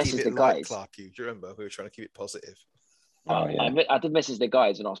had to message the guys. Clarky, do you remember? We were trying to keep it positive. Oh, yeah. I did message the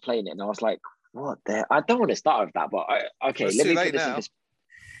guys when I was playing it, and I was like, what the... I don't want to start with that, but okay, let me put this in this...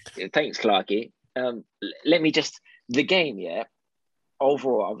 Thanks, Clarky. Let me just... The game, yeah,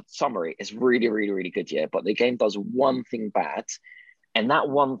 overall, summary is really, really, really good, yeah, but the game does one thing bad, and that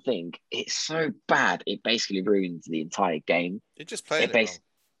one thing, it's so bad, it basically ruins the entire game. You just played it wrong.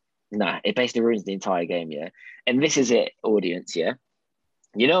 Nah, it basically ruins the entire game, yeah. And this is it, audience, yeah.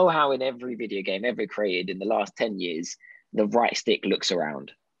 You know how in every video game ever created in the last 10 years, the right stick looks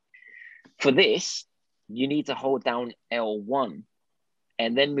around? For this, you need to hold down L1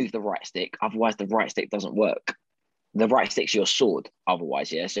 and then move the right stick, otherwise the right stick doesn't work. The right stick's your sword, otherwise,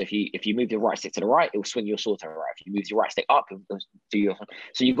 yeah. So if you move your right stick to the right, it will swing your sword to the right. If you move your right stick up, it'll do your...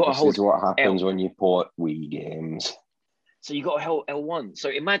 So you've got to hold... This is what happens when you port Wii games. So you got to hold L1. So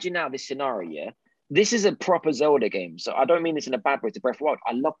imagine now this scenario, yeah? This is a proper Zelda game. So I don't mean this in a bad way to Breath of the Wild.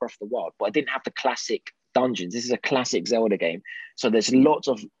 I love Breath of the Wild, but I didn't have the classic dungeons. This is a classic Zelda game. So there's lots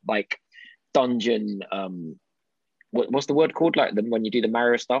of like dungeon... what's the word called? Like when you do the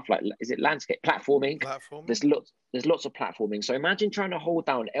Mario stuff, like is it landscape platforming? There's lots of platforming. So imagine trying to hold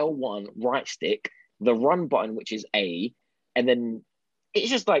down L1 right stick, the run button, which is A, and then it's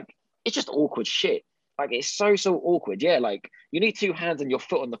just awkward shit. Like it's so awkward. Yeah, like you need two hands and your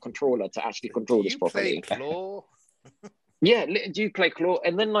foot on the controller to actually control this properly. Play claw? Yeah, do you play claw?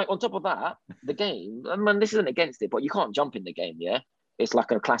 And then like on top of that, the game. I mean, this isn't against it, but you can't jump in the game. Yeah. It's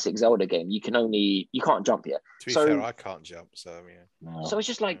like a classic Zelda game. You can't jump here. To be fair, I can't jump, so yeah. No. So it's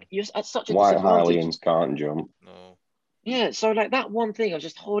just like you're at such a White disadvantage. Hylians can't jump. No. Yeah, so like that one thing of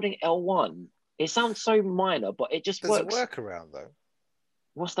just holding L1, it sounds so minor, but it just works. There's a workaround though.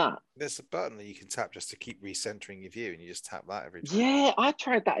 What's that? There's a button that you can tap just to keep recentering your view, and you just tap that every time. Yeah, I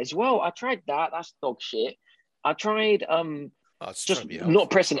tried that as well. I tried that. That's dog shit. I tried just not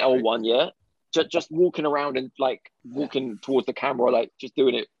pressing L1, yeah. Just walking around and like walking towards the camera, like just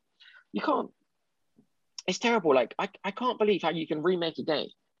doing it. You can't. It's terrible. Like I can't believe how you can remake a game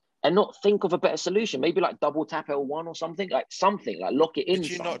and not think of a better solution. Maybe like double tap L1 or something, like lock it in.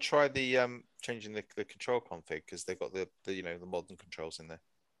 Did you not try the changing the control config, because they've got the the modern controls in there?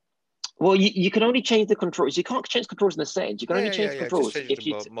 Well, you can only change the controls. You can't change controls in the settings. You can only change controls if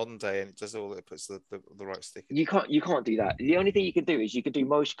you modern day, and it does all. It puts the right stick in. You can't do that. The only thing you can do is you can do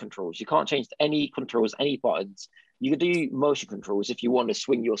motion controls. You can't change any controls, any buttons. You can do motion controls if you want to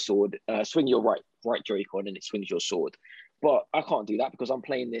swing your sword, swing your right Joy-Con, and it swings your sword. But I can't do that because I'm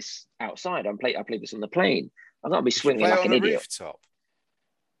playing this outside. I play this on the plane. I can't be swinging like an idiot. Rooftop?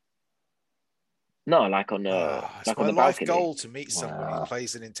 No, like on it's my life goal to meet someone who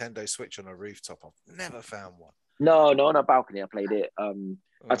plays a Nintendo Switch on a rooftop. I've never found one. No, on a balcony. I played it.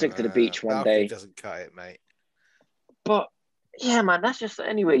 I took it to the beach one day. Doesn't cut it, mate. But yeah, man, that's just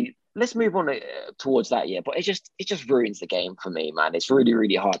anyway. Let's move on towards that. Yeah, but it just ruins the game for me, man. It's really,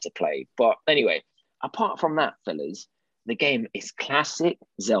 really hard to play. But anyway, apart from that, fellas, the game is classic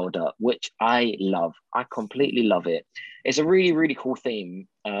Zelda, which I love. I completely love it. It's a really, really cool theme.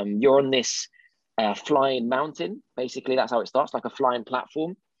 You're on this flying mountain. Basically, that's how it starts, like a flying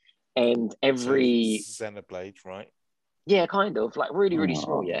platform. And every Xenoblade, right? Yeah, kind of like really, really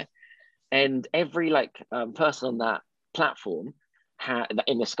small. Yeah, and every like person on that platform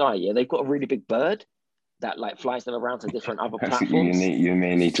in the sky, yeah, they've got a really big bird that like flies them around to different other platforms. You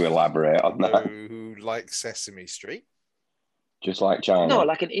may need to elaborate on that. Who like Sesame Street? Just like China. No,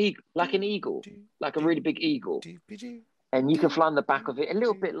 like an eagle, like a really big eagle. And you can fly on the back of it, a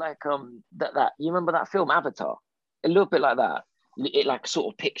little bit like that. You remember that film Avatar? A little bit like that. It like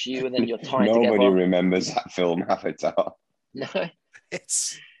sort of picks you, and then you're tied together. Nobody remembers that film Avatar. No,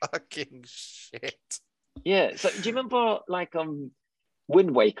 it's fucking shit. Yeah. So do you remember like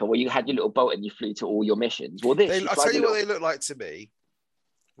Wind Waker, where you had your little boat and you flew to all your missions? Well, I'll tell you what they look like to me.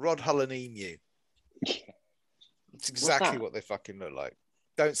 Rod Hull and Emu. It's exactly what they fucking look like.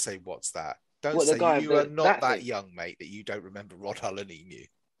 Don't say what's that. Don't say you are not that young, mate, that you don't remember Rod Hull and Emu.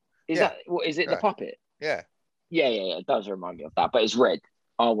 Is it the puppet? Yeah. Yeah. It does remind me of that, but it's red.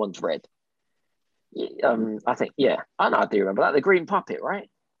 R1's red. I think, yeah. I know, I do remember that. The green puppet, right?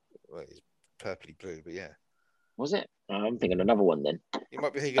 Well, it's purpley blue, but yeah. Was it? I'm thinking another one then. You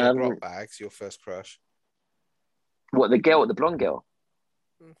might be thinking of Grot Bags, your first crush. What, the blonde girl?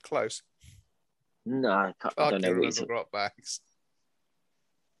 Close. No, I don't know. Remember Grot Bags.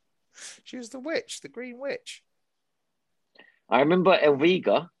 She was the witch, the green witch. I remember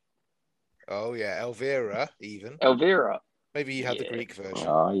Elvira. Oh yeah, Elvira, even. Elvira. Maybe you had the Greek version.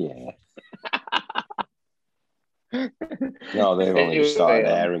 Oh yeah. No, they've only started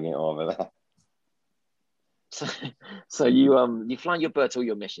airing it over there. So you fly your bird to all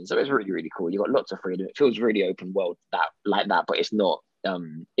your missions. So it's really, really cool. You got lots of freedom. It feels really open world like that, but it's not.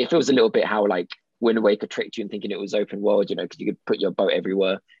 It feels a little bit how like Wind Waker tricked you in thinking it was open world, because you could put your boat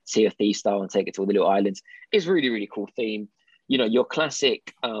everywhere, Sea of Thieves style, and take it to all the little islands. It's really, really cool theme. Your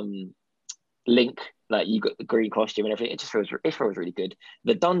classic Link, like you got the green costume and everything. It feels really good.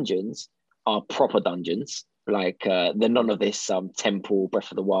 The dungeons are proper dungeons. Like they're none of this temple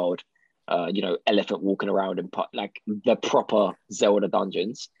Breath of the Wild, elephant walking around and like the proper Zelda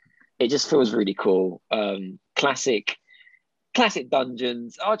dungeons. It just feels really cool. Classic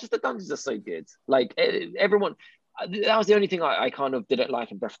dungeons. Just the dungeons are so good. Like everyone, that was the only thing I kind of didn't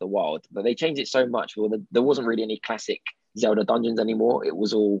like in Breath of the Wild. But they changed it so much. Well, there wasn't really any classic Zelda dungeons anymore. It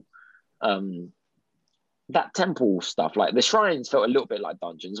was all that temple stuff. Like the shrines felt a little bit like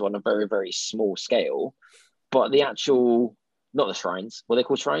dungeons on a very, very small scale. But the actual, not the shrines. What are they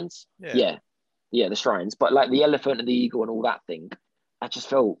called, shrines? Yeah, the shrines. But like the elephant and the eagle and all that thing, it just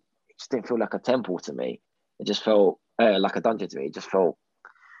didn't feel like a temple to me. It just felt like a dungeon to me. It just felt,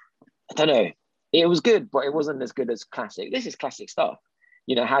 I don't know. It was good, but it wasn't as good as classic. This is classic stuff.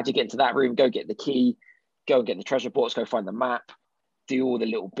 How'd you get into that room? Go get the key, go and get the treasure box, go find the map, do all the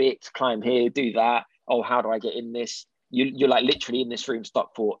little bits, climb here, do that. Oh, how do I get in this? You're like literally in this room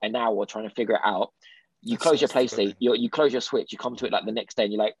stuck for an hour trying to figure it out. You close your PlayStation, you close your Switch, you come to it like the next day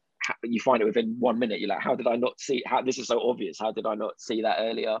and you're like, you find it within 1 minute. You're like, how did I not see, this is so obvious. How did I not see that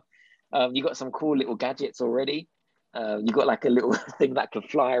earlier? You got some cool little gadgets already. You got like a little thing that can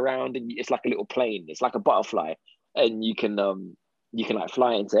fly around and it's like a little plane. It's like a butterfly and you can like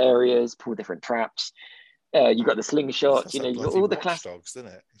fly into areas, pull different traps. You got the slingshots, you got all the class dogs, doesn't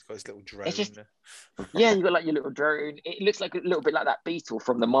it? It's got his little drone. You got like your little drone. It looks like a little bit like that beetle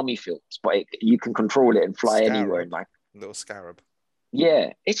from the Mummy films, but you can control it and fly anywhere. And like little scarab.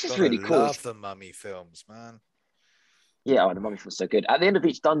 Yeah, it's just really cool. I love the Mummy films, man. Yeah, oh, the mummy feels so good. At the end of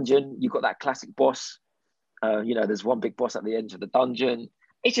each dungeon, you've got that classic boss. There's one big boss at the end of the dungeon.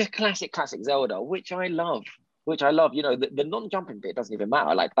 It's just classic Zelda, which I love. The non-jumping bit doesn't even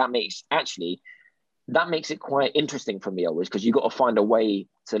matter. Like that makes it quite interesting for me always, because you got to find a way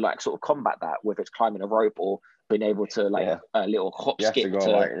to like sort of combat that, whether it's climbing a rope or being able to like a little hop skip. You have to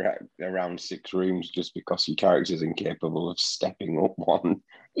go like around 6 rooms just because your character's incapable of stepping up one.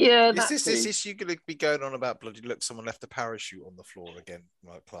 Yeah, is this you going to be going on about bloody look? Someone left a parachute on the floor again,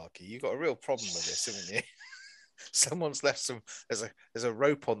 like Clarky. You got a real problem with this, haven't you? Someone's left there's a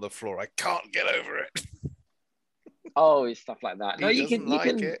rope on the floor. I can't get over it. Oh, it's stuff like that. No, you can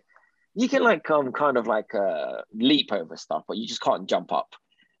like kind of like leap over stuff, but you just can't jump up.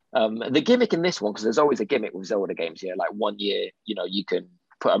 The gimmick in this one, because there's always a gimmick with Zelda games here. Like one year, you can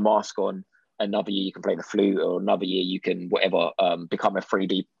put a mask on. Another year you can play the flute, or another year you can whatever become a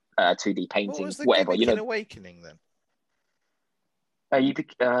 3D, 2D painting. What was the whatever gimmick in Awakening then?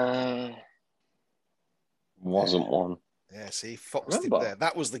 Wasn't one. Yeah, see, foxed him there.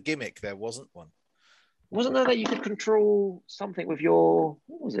 That was the gimmick. There wasn't one. Wasn't there that you could control something with your?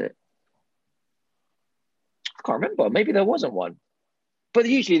 What was it? I can't remember. Maybe there wasn't one. But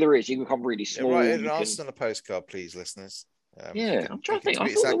usually there is. You can become really small. Write an answer on a postcard, please, listeners. I'm trying to think.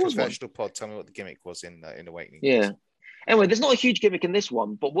 It's that Confessional pod. Tell me what the gimmick was in Awakening. Yeah. Anyway, there's not a huge gimmick in this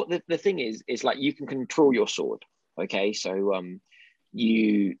one, but what the thing is like you can control your sword. Okay, so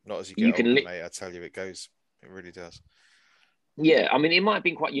you not as you get older, mate. I tell you, it goes. It really does. Yeah, I mean, it might have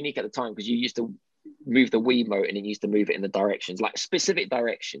been quite unique at the time because you used to move the Wiimote and it used to move it in the directions, like specific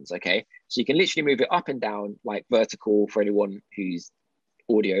directions. Okay, so you can literally move it up and down, like vertical for anyone who's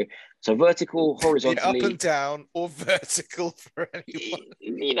audio. So vertical, horizontally, up and down, or vertical for anyone.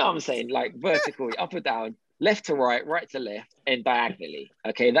 You know what I'm saying? Like vertical, up and down, left to right, right to left, and diagonally.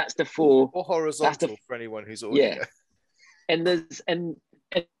 Okay, that's the four. Or horizontal for anyone who's audio. Yeah, and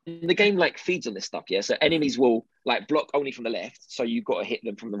the game like feeds on this stuff. Yeah, so enemies will like block only from the left, so you've got to hit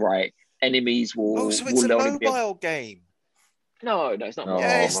them from the right. Enemies will. Oh, so it's a mobile game. No, it's not.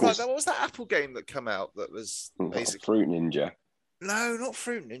 Yeah, it's like that. What was that Apple game that came out that was basically Fruit Ninja? No, not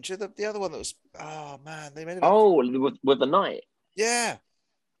Fruit Ninja. The other one that was. Oh man, they made it. Oh, with the knight. Yeah.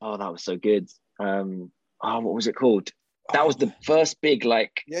 Oh, that was so good. What was it called? That was the first big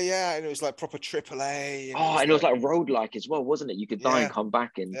like. Yeah, and it was like proper AAA. And it was like roguelike as well, wasn't it? You could die and come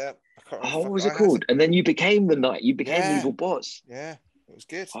back and. Yeah. What was it called? And then you became the knight. You became the evil boss. Yeah, it was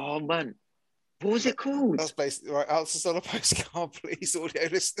good. Oh man, what was it called? That's basically right. Answers on a postcard, please, audio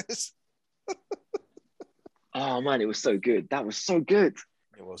listeners. Oh man, it was so good. That was so good.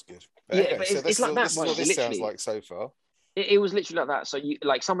 It was good. But yeah, but it's like that. This is what this sounds like so far. It was literally like that. So you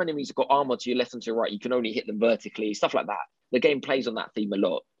like some enemies have got armor to your left and to your right. You can only hit them vertically, stuff like that. The game plays on that theme a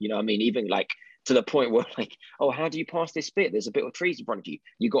lot. You know what I mean? Even like to the point where like, oh, how do you pass this bit? There's a bit of trees in front of you.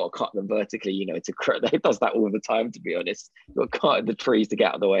 You got to cut them vertically, it does that all the time, to be honest. You got to cut the trees to get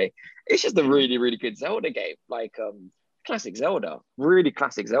out of the way. It's just a really, really good Zelda game. Like classic Zelda, really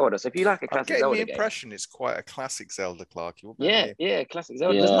classic Zelda. So if you like a classic Zelda game, the impression it's quite a classic Zelda, Clarky. Yeah, classic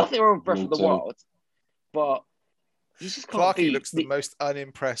Zelda. There's nothing wrong with Breath of the Wild, but you just can't. Clarky looks the most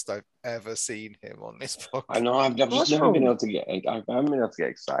unimpressed I've ever seen him on this podcast. I know. I've just never been able to get. I haven't been able to get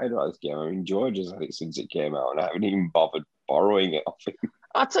excited about this game. I mean, George has had it since it came out, and I haven't even bothered borrowing it off him.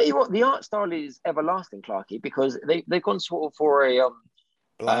 I'll tell you what, the art style is everlasting, Clarky, because they've gone sort of for a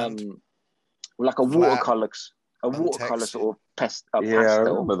like a watercolor. A watercolor sort of pastel. I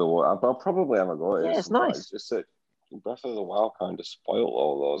remember the water. I'll probably have a go at it. Yeah, it's nice. It's just that Breath of the Wild kind of spoiled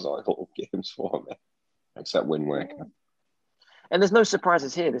all those little games for me, except Wind Waker. And there's no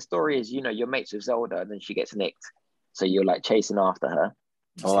surprises here. The story is, you're mates with Zelda, and then she gets nicked, so you're like chasing after her.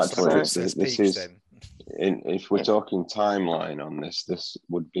 Oh, that's this is. If we're talking timeline on this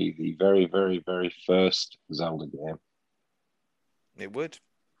would be the very, very, very first Zelda game. It would.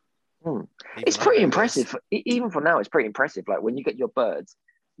 It's pretty impressive. Even for now, it's pretty impressive. Like when you get your birds,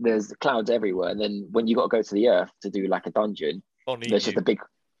 there's clouds everywhere, and then when you got to go to the earth to do like a dungeon, there's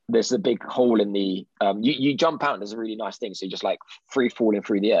a big hole in the. You jump out, and there's a really nice thing. So you're just like free falling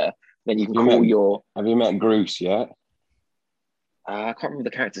through the air. Then you can Have you met Groose yet? I can't remember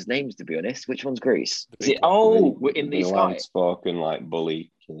the characters' names, to be honest. Which one's Groose? Is it? Oh, we're in the sky. Spoken like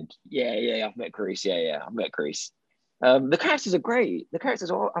bully kid. Yeah. I've met Groose. Yeah, I've met Groose. The characters are great. The characters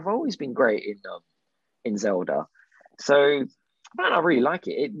have always been great in Zelda. So, man, I really like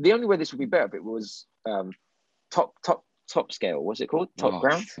it. The only way this would be better if it was top scale. What's it called? Top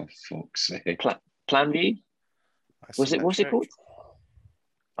ground. For fuck's sake. Plan view. What's it called?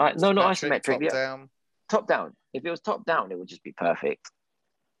 No, not isometric. Top down. If it was top down, it would just be perfect.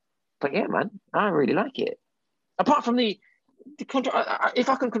 But yeah, man, I really like it. Apart from the control, if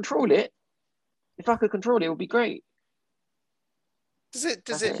I could control it, it would be great. Does it?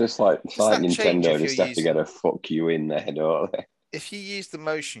 It's just like Nintendo just have to get a fuck you in there, don't they? If you use the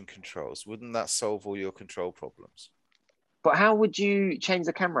motion controls, wouldn't that solve all your control problems? But how would you change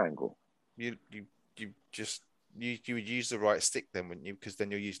the camera angle? You would use the right stick then, wouldn't you? Because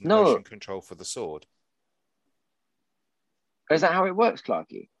then you're using the motion control for the sword. Is that how it works,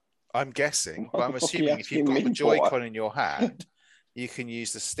 Clarky? I'm guessing, but I'm assuming if you've got the Joy-Con in your hand, you can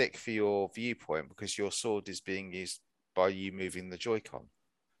use the stick for your viewpoint because your sword is being used by you moving the Joy-Con.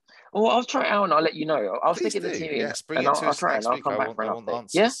 Oh, I'll try it out and I'll let you know. I'll stick it in the TV. Yes, bring it to us next week. I'll come back for an update.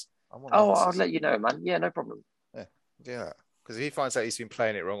 Answers. Yeah? I'll let you know, man. Yeah, no problem. Yeah, do that. Because if he finds out he's been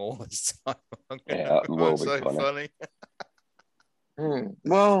playing it wrong all this time, that will be so funny.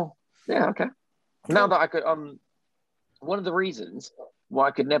 Well, yeah, okay. Cool. Now that I could, one of the reasons why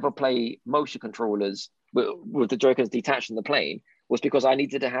I could never play motion controllers with the Joy-Cons detached in the plane was because I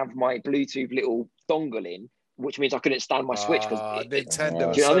needed to have my Bluetooth little dongle in, which means I couldn't stand my Switch. Nintendo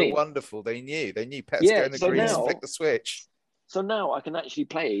was so wonderful. They knew Pet's going to Greece and flick the Switch. So now I can actually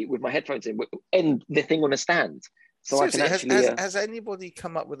play with my headphones in and the thing on a stand. So seriously, I can actually, has anybody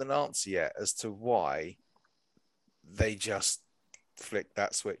come up with an answer yet as to why they just flicked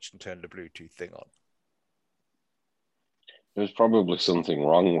that switch and turned the Bluetooth thing on? There's probably something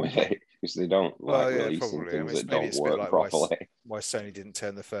wrong with it because they don't releasing things that don't work properly. Why Sony didn't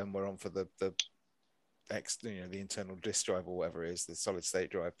turn the firmware on for the internal disk drive or whatever it is, the solid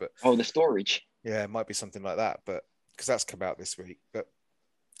state drive. But the storage. Yeah, it might be something like that, but because that's come out this week. But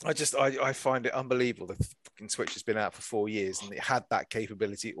I find it unbelievable. The fucking Switch has been out for 4 years and it had that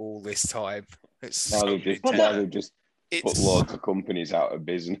capability all this time. They've just put loads of companies out of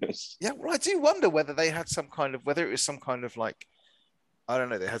business. Yeah, well, I do wonder whether they had whether it was some kind of like, I don't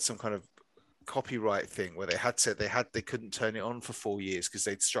know, they had some kind of copyright thing where they couldn't turn it on for 4 years because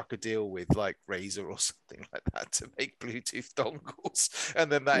they'd struck a deal with like Razer or something like that to make Bluetooth dongles, and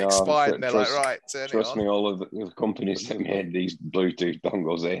then that expired and they're like, right, turn it on. Trust me, all of the companies that made these Bluetooth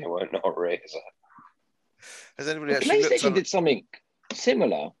dongles, they were not Razer. Has anybody actually PlayStation did something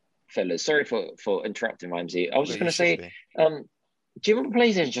similar, fellas? Sorry for interrupting, Vimesy. I was just going to say, do you remember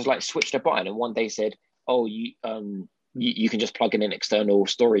PlayStation just like switched a button and one day said, "Oh, you can just plug in an external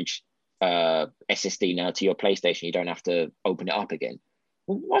storage SSD now to your PlayStation. You don't have to open it up again."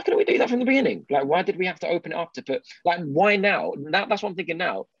 Well, why couldn't we do that from the beginning? Like, why did we have to open it up to put? Like, why now? That's what I'm thinking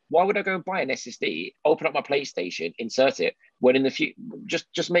now. Why would I go and buy an SSD, open up my PlayStation, insert it, when in the future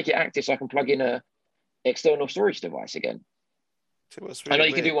just make it active so I can plug in a external storage device again? Really I know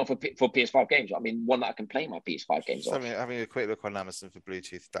you can do one for PS5 games. I mean, one that I can play my PS5 games on. Having a quick look on Amazon for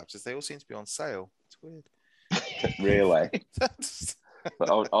Bluetooth adapters, they all seem to be on sale. It's weird. Really? But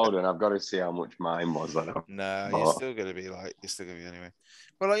hold on, I've got to see how much mine was. You're still going to be anyway.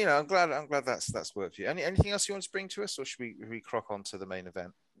 Well, I'm glad that's worked for you. Anything else you want to bring to us, or should we crock on to the main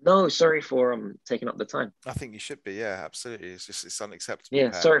event? No, sorry for taking up the time. I think you should be. Yeah, absolutely. It's unacceptable. Yeah,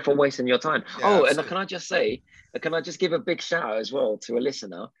 Pat. Sorry for wasting your time. Yeah, absolutely. And can I just give a big shout out as well to a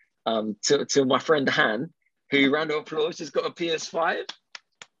listener, to my friend Han, who, round of applause, just got a PS5.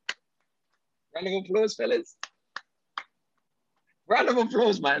 Round of applause, fellas. Round of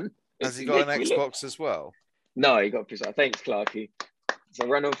applause, man. Has he got an Xbox as well? No, he got a PS5. Thanks, Clarky. So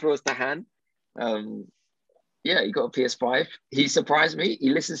round of applause to Han. Yeah, he got a PS5. He surprised me.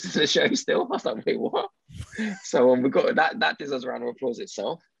 He listens to the show still. I was like, wait, what? So we got that deserves a round of applause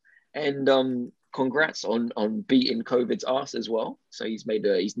itself. And congrats on beating COVID's ass as well. So he's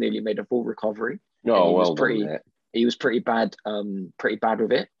nearly made a full recovery. No, well done. He was pretty bad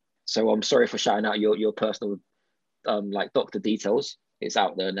with it. So I'm sorry for shouting out your personal like doctor details. It's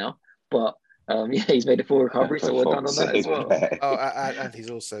out there now. But he's made a full recovery, so we're done on that as well. And he's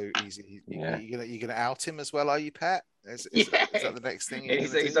also you're gonna out him as well, are you, Pat? Is that the next thing?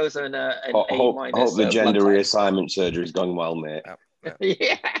 He's also an hope the gender reassignment surgery's gone well, mate.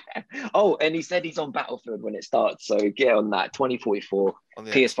 Yeah. Oh, and he said he's on Battlefield when it starts, so get on that. 2044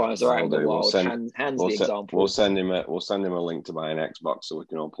 PS5s are out of the world. Hands the example. We'll send him a link to buy an Xbox so we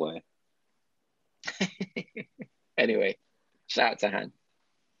can all play. Anyway, shout out to Han.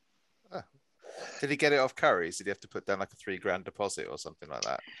 Did he get it off Curry's? Did he have to put down like a $3,000 deposit or something like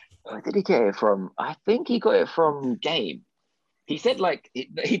that? Where did he get it from? I think he got it from Game. He said like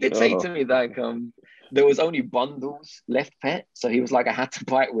he did say to me like there was only bundles left, Pet. So he was like, I had to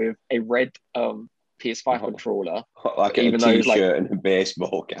buy it with a red PS5 controller, like a T-shirt and a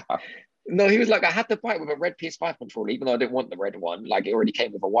baseball cap. No, he was like, I had to buy it with a red PS5 controller, even though I didn't want the red one. Like, it already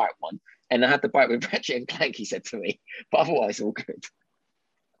came with a white one. And I had to buy it with Ratchet and Clank, he said to me. But otherwise, all good.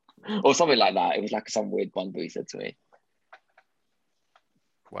 or something like that. It was like some weird bundle he said to me.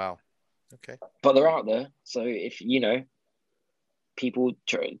 Wow. Okay. But they're out there, so if people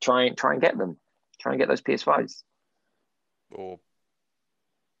try and get them, try and get those PS5s or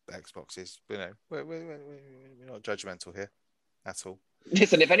Xboxes. We're not judgmental here at all.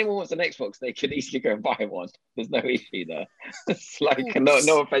 Listen, if anyone wants an Xbox, they can easily go and buy one. There's no issue there. It's like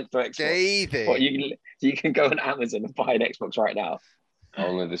no offense to Xbox, but you can go on Amazon and buy an Xbox right now.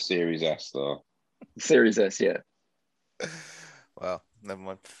 Only the Series S though. Series S, yeah. Well, never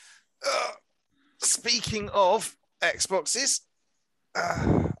mind. Speaking of Xboxes,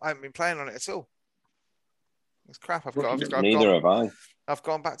 I haven't been playing on it at all. It's crap. Neither have I. I've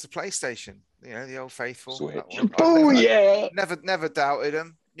gone back to PlayStation. The old faithful. Switch. Yeah. Never doubted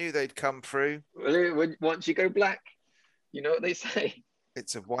them. Knew they'd come through. Once you go black, you know what they say.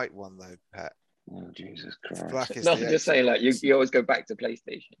 It's a white one though, Pet. Oh Jesus Christ! Black is no, I'm just saying, like you always go back to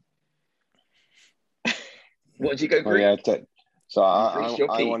PlayStation. Once you go green. Yeah. So I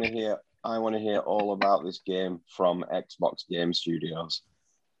want to hear. I want to hear all about this game from Xbox Game Studios.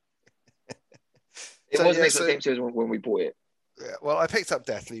 It wasn't Xbox Game Studios when we bought it. Yeah, well, I picked up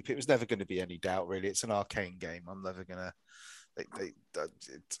DeathLoop. It was never going to be any doubt, really. It's an Arkane game. I'm never gonna.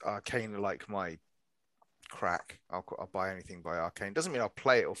 It's Arkane like my crack. I'll buy anything by Arkane. Doesn't mean I'll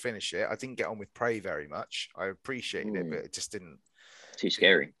play it or finish it. I didn't get on with Prey very much. I appreciated it, but it just didn't. Too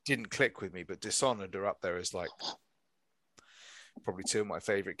scary. Didn't click with me. But Dishonored are up there as like probably two of my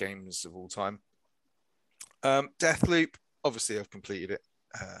favorite games of all time. Deathloop, obviously, I've completed it.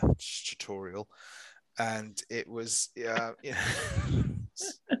 Tutorial. And it was, yeah,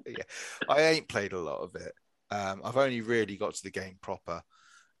 I ain't played a lot of it. I've only really got to the game proper.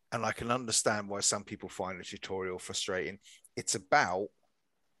 And I can understand why some people find the tutorial frustrating. It's about,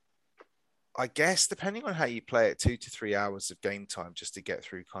 I guess, depending on how you play it, 2 to 3 hours of game time just to get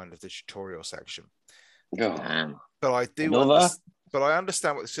through kind of the tutorial section. Oh, but I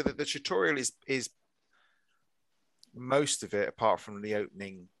understand what, so that the tutorial is most of it, apart from the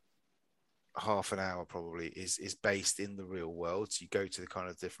opening half an hour probably is based in the real world. So you go to the kind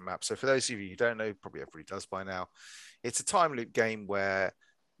of different maps. So for those of you who don't know, probably everybody does by now, it's a time loop game where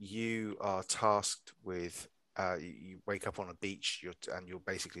you are tasked with you wake up on a beach and you're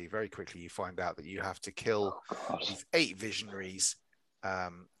basically very quickly you find out that you have to kill these 8 visionaries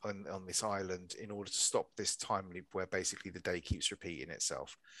on this island in order to stop this time loop where basically the day keeps repeating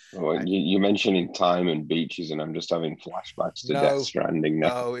itself. Well, you mentioning time and beaches, and I'm just having flashbacks to Death Stranding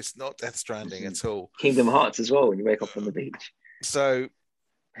now. No, it's not Death Stranding at all. Kingdom Hearts as well when you wake up on the beach. So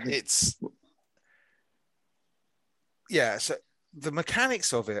it's so the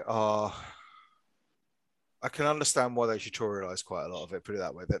mechanics of it are, I can understand why they tutorialize quite a lot of it, put it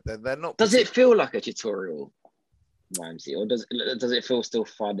that way. They're not. Does it feel like a tutorial, Vimesy, or does it feel still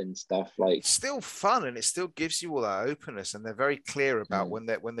fun and stuff? Like, it's still fun, and it still gives you all that openness, and they're very clear about when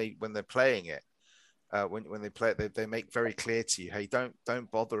they're playing it. When they play it, they make very clear to you, hey,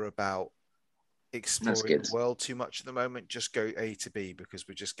 don't bother about exploring the world too much at the moment. Just go A to B because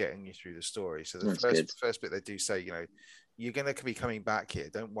we're just getting you through the story. So the first bit they do say, you're going to be coming back here.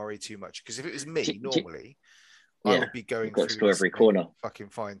 Don't worry too much, because if it was me normally, I would be going through every corner, fucking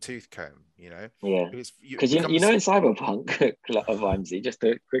fine tooth comb, Yeah, because in Cyberpunk, Vimesy, just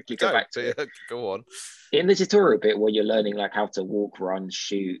to quickly go back to it. Go on. In the tutorial bit where you're learning like how to walk, run,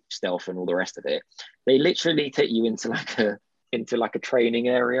 shoot, stealth, and all the rest of it, they literally take you into like a training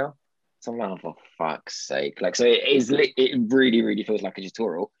area. So I'm like, oh, for fuck's sake! Like, so it really, really feels like a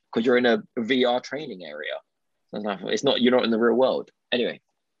tutorial because you're in a VR training area. So you're not in the real world. Anyway,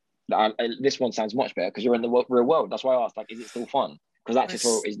 this one sounds much better because you're in the real world. That's why I asked, like, is it still fun? Because that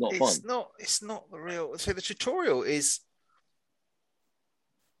tutorial is not fun. It's not the real. So the tutorial is,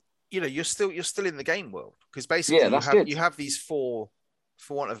 you're still in the game world, because basically you have these 4,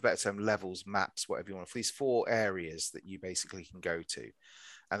 for want of a better term, levels, maps, whatever you want, for these 4 areas that you basically can go to.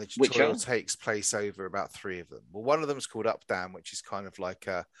 And the tutorial takes place over about 3 of them. Well, one of them is called Up Down, which is kind of like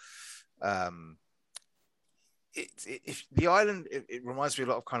a if the island, it reminds me a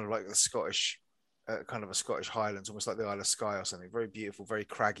lot of kind of like the Scottish, kind of a Scottish Highlands, almost like the Isle of Skye or something. Very beautiful, very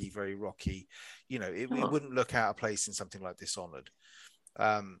craggy, very rocky. It wouldn't look out of place in something like Dishonored.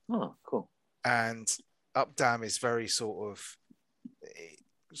 Cool. And Up Dam is very sort of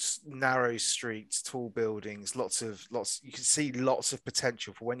narrow streets, tall buildings, lots. You can see lots of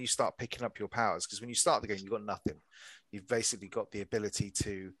potential for when you start picking up your powers. Because when you start the game, you've got nothing. You've basically got the ability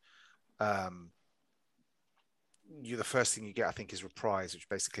to. The first thing you get, I think, is Reprise, which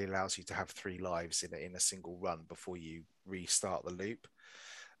basically allows you to have 3 lives in a single run before you restart the loop.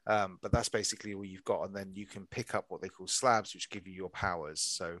 But that's basically all you've got. And then you can pick up what they call slabs, which give you your powers.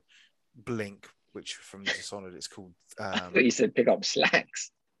 So Blink, which from Dishonored it's called. I thought you said pick up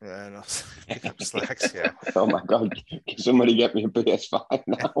slacks. Yeah, no, pick up slacks. Yeah. Oh my god! Can somebody get me a PS5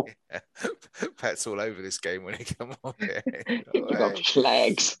 now? Yeah. Pet's all over this game when he come on. Yeah. Pick up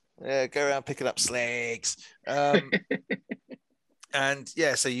slags. Yeah, go around picking up slags. And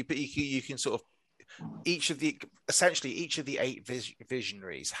yeah, so you can sort of each of the 8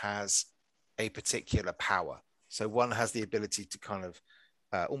 visionaries has a particular power. So one has the ability to kind of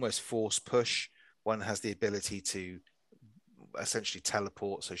almost force push. One has the ability to essentially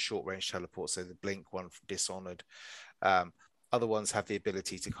teleport, so short range teleport, so the Blink one from Dishonored. Other ones have the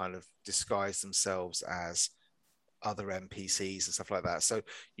ability to kind of disguise themselves as other NPCs and stuff like that. So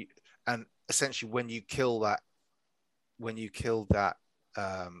and essentially when you kill that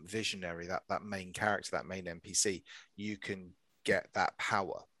visionary, that main character, that main NPC, you can get that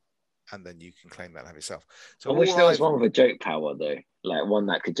power, and then you can claim that and have yourself. So I wish there was one with a joke power though, like one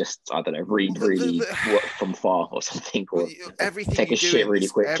that could just, I don't know, read from far or something, or everything take a shit really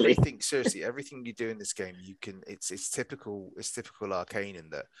quickly. Everything you do in this game, you can. It's typical Arkane in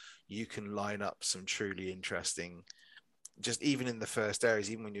that you can line up some truly interesting. Just even in the first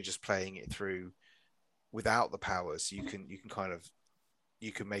areas, even when you're just playing it through without the powers, you can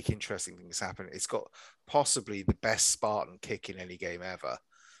make interesting things happen. It's got possibly the best Spartan kick in any game ever.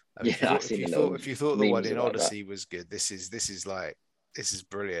 If you thought the one in Odyssey was good, this is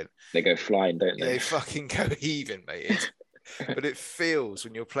brilliant. They go flying, don't they? They fucking go heaving, mate. But it feels,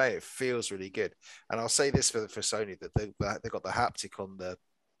 when you're playing, it feels really good. And I'll say this for Sony, that they got the haptic on the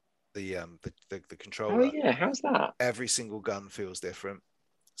controller. Oh yeah, how's that? Every single gun feels different.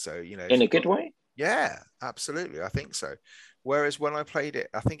 So in a good way. Yeah, absolutely. I think so. Whereas when I played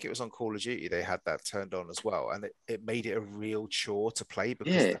it, I think it was on Call of Duty, they had that turned on as well, and it made it a real chore to play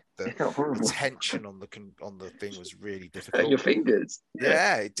because the tension on the thing was really difficult. Your fingers.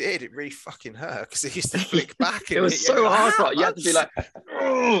 Yeah, it did. It really fucking hurt because it used to flick back. It was so hard. You had to be like,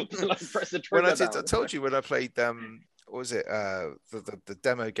 to like press the trigger. I told you when I played what was it? The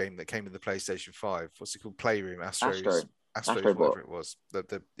demo game that came with the PlayStation 5. What's it called? Playroom. Astro, whatever it was.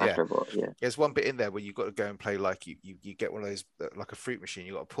 There's one bit in there where you've got to go and play like you get one of those like a fruit machine.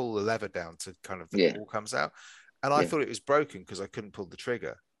 You got to pull the lever down to kind of the ball comes out. And I thought it was broken because I couldn't pull the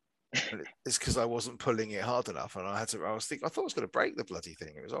trigger. And it's because I wasn't pulling it hard enough, and I thought I was going to break the bloody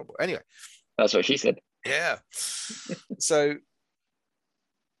thing. It was horrible. Anyway, that's what she said. Yeah. So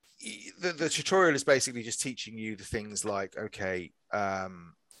the tutorial is basically just teaching you the things like, okay,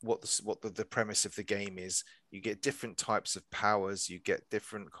 what the premise of the game is. You get different types of powers. You get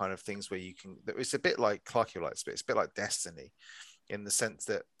different kind of things where you can. It's a bit like Clarky likes, but it's a bit like Destiny, in the sense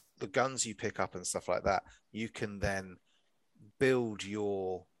that the guns you pick up and stuff like that, you can then build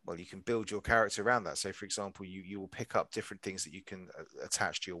your character around that. So, for example, you will pick up different things that you can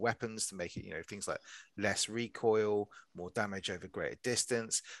attach to your weapons to make it, things like less recoil, more damage over greater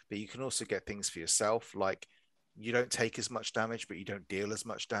distance. But you can also get things for yourself, like you don't take as much damage, but you don't deal as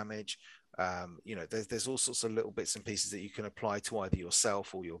much damage. There's all sorts of little bits and pieces that you can apply to either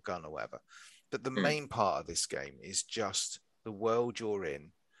yourself or your gun or whatever. But the main part of this game is just the world you're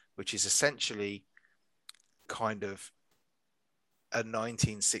in, which is essentially kind of a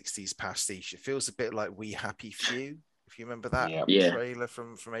 1960s pastiche. It feels a bit like We Happy Few, if you remember that trailer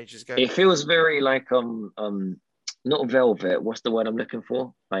from ages ago. It feels very like not Velvet. What's the word I'm looking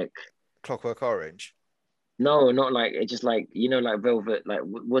for? Like Clockwork Orange. No, not like it. Just like like Velvet. Like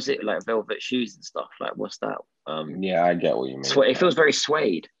was it like Velvet shoes and stuff? Like what's that? Yeah, I get what you mean. It feels very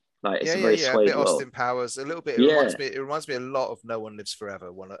suede. Like it's a very suede. A bit Austin Powers, a little bit. It reminds me a lot of No One Lives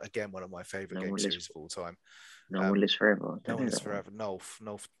Forever. One of my favorite game series of all time. No One Lives Forever. No One Lives Forever. Nolf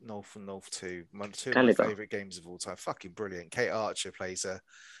 2. Two of my favorite games of all time. Fucking brilliant. Kate Archer plays a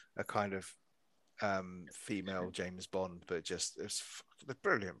kind of female James Bond, but just it's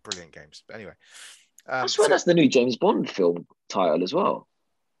brilliant games. But anyway, I swear that's the new James Bond film title as well,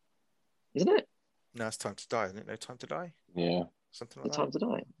 isn't it? No, it's Time to Die, isn't it? No Time to Die. Yeah, something like that. Time to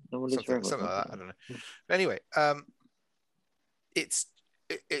Die. No One Lives Forever. Something like that. I don't know. But anyway, it's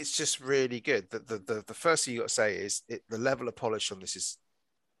just really good. The first thing you got to say is the level of polish on this is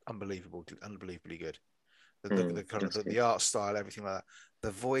unbelievably good. The kind of the art style, everything like that.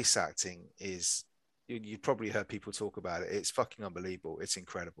 The voice acting is. You've probably heard people talk about it. It's fucking unbelievable. It's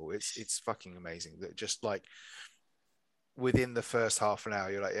incredible. It's fucking amazing. That just like within the first half an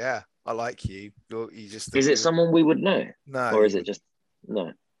hour, you're like, yeah, I like you. You just is it someone we would know? No, or is it just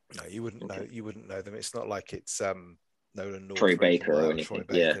no? No, you wouldn't know. You wouldn't know them. It's not like it's Nolan North, Troy or Baker or anything. Troy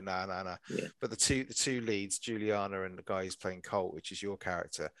Baker, nah. Yeah. But the two leads, Juliana and the guy who's playing Colt, which is your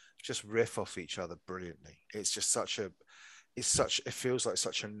character, just riff off each other brilliantly. It's just it feels like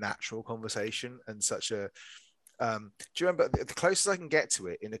such a natural conversation and such a. Do you remember the closest I can get to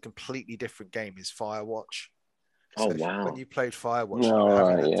it in a completely different game is Firewatch? So wow! When you played Firewatch, you were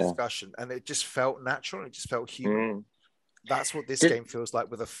having a discussion, and it just felt natural. It just felt human. That's what this game feels like,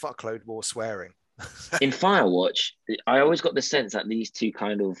 with a fuckload more swearing. In Firewatch, I always got the sense that these two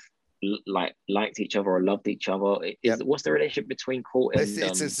kind of liked each other or loved each other. What's the relationship between Colt and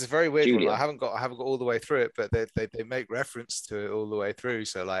it's a very weird Julia? one. I haven't got all the way through it, but they make reference to it all the way through.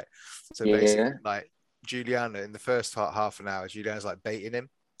 So basically, like Juliana in the first half an hour, Juliana's like baiting him.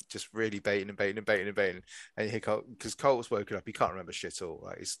 Just really baiting, and he can't, because Colt's woken up, he can't remember shit all.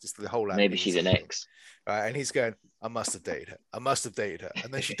 Right, it's just the whole. Maybe she's an ex, right? And he's going, I must have dated her,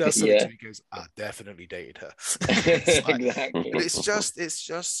 and then she does something to me. He goes, I definitely dated her. Exactly. But it's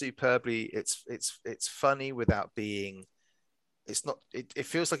just superbly. It's funny without being. It's not. It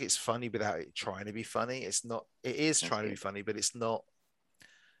feels like it's funny without it trying to be funny. It's not. It is trying to be funny, but it's not.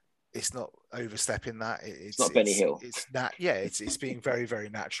 It's not overstepping that. It's not Benny Hill. It's that. Yeah, it's being very, very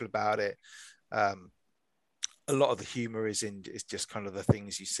natural about it. A lot of the humor is just kind of the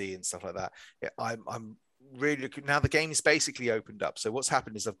things you see and stuff like that. I'm really looking now. The game's basically opened up. So what's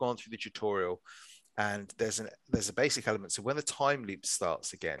happened is I've gone through the tutorial, and there's a basic element. So when the time loop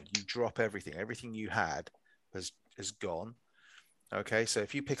starts again, you drop everything. Everything you had has gone. Okay, so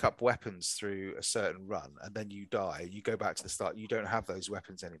if you pick up weapons through a certain run and then you die, you go back to the start, you don't have those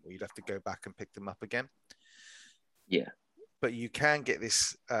weapons anymore. You'd have to go back and pick them up again. Yeah. But you can get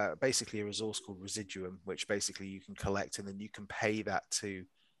this basically a resource called residuum, which basically you can collect, and then you can pay that to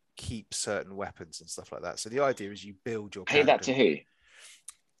keep certain weapons and stuff like that. So the idea is you build your character. Pay that to who?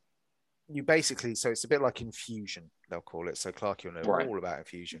 You basically, so it's a bit like infusion, they'll call it. So Clarky will know all about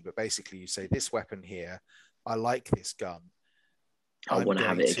infusion, but basically you say, this weapon here, I like this gun. I want to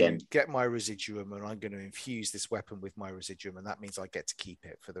have it again. Get my residuum, and I'm going to infuse this weapon with my residuum, and that means I get to keep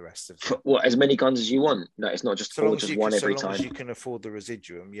it for the rest of the. What, as many guns as you want? No, it's not just one every time. So long as you can afford the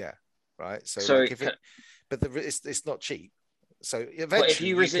residuum, yeah, right. So like it's not cheap. So eventually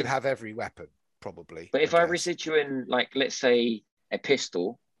you could have every weapon, probably. But if I residuum in, like, let's say a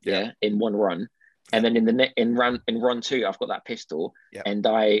pistol, in one run, and then in run two, I've got that pistol, and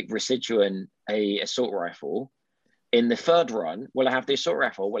I residuum a assault rifle. In the third run, will I have the assault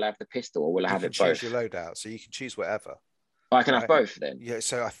rifle, or will I have the pistol, or will I have it both? Choose your loadout, so you can choose whatever. I can have both then. Yeah,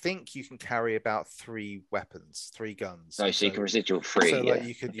 so I think you can carry about 3 weapons, 3 guns. No, so you can residual 3. So like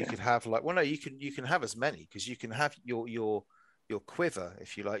you could have like, well, no, you can have as many, because you can have your quiver,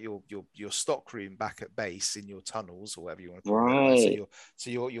 if you like, your stock room back at base in your tunnels, or whatever you want to call it. So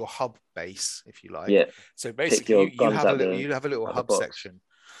your hub base, if you like. Yeah. So basically you have a little hub section.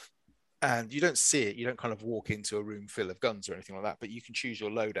 And you don't see it. You don't kind of walk into a room full of guns or anything like that, but you can choose your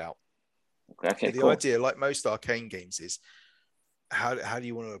loadout. Okay, the idea, like most Arkane games, is how do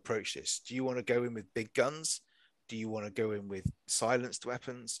you want to approach this? Do you want to go in with big guns? Do you want to go in with silenced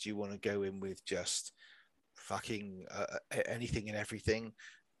weapons? Do you want to go in with just fucking anything and everything?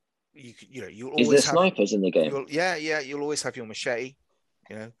 You'll always have snipers in the game. You'll always have your machete,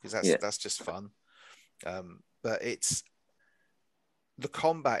 because that's just fun. But the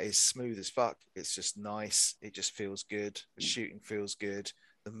combat is smooth as fuck. It's just nice. It just feels good. The shooting feels good.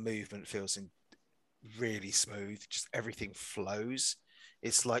 The movement feels really smooth. Just everything flows.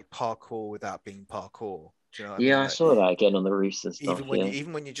 It's like parkour without being parkour. Do you know what I mean? I saw that again on the roofs and stuff.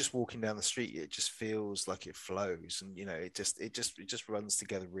 Even when you're just walking down the street, it just feels like it flows, and it just runs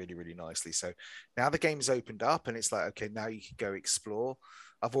together really, really nicely. So now the game's opened up, and it's like, okay, now you can go explore.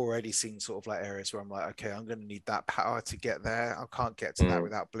 I've already seen sort of like areas where I'm like, okay, I'm going to need that power to get there. I can't get to that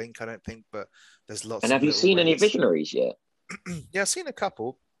without blink, I don't think, but there's lots. And have you seen any visionaries yet? Yeah, I've seen a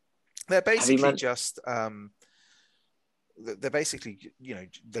couple. They're basically just they're basically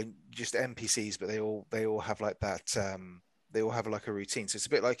they're just NPCs, but they all have like that. They all have like a routine. So it's a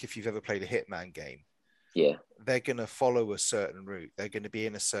bit like if you've ever played a Hitman game. Yeah, they're going to follow a certain route. They're going to be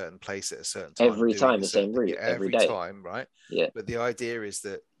in a certain place at a certain time. Every time the same route. Every time, right? Yeah. But the idea is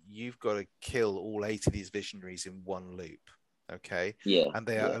that you've got to kill all 8 of these visionaries in one loop. Okay. Yeah. And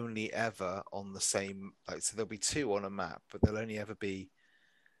they are only ever on the same. So there'll be 2 on a map, but they'll only ever be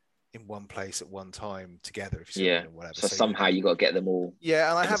in one place at one time together. If you or whatever. So somehow you got to get them all. Yeah,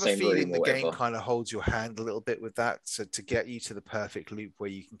 and I have a feeling the game kind of holds your hand a little bit with that. So to get you to the perfect loop where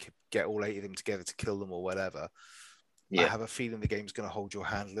you can get all 8 of them together to kill them or whatever. I have a feeling the game's going to hold your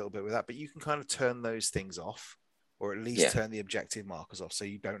hand a little bit with that, but you can kind of turn those things off, or at least turn the objective markers off, so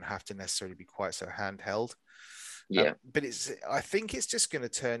you don't have to necessarily be quite so handheld. Yeah. But I think it's just going to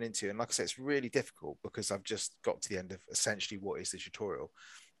turn into, and like I said, it's really difficult because I've just got to the end of essentially what is the tutorial,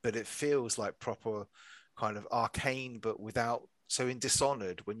 but it feels like proper kind of Arkane, but without. So in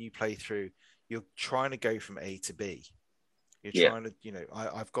Dishonored, when you play through, you're trying to go from A to B. You're trying to,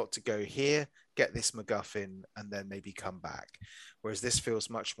 I've got to go here, get this MacGuffin, and then maybe come back. Whereas this feels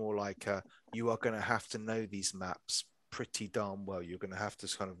much more like you are going to have to know these maps pretty darn well. You're going to have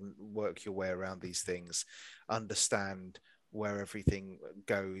to kind of work your way around these things, understand where everything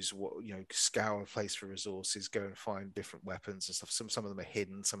goes, scour a place for resources, go and find different weapons and stuff. Some of them are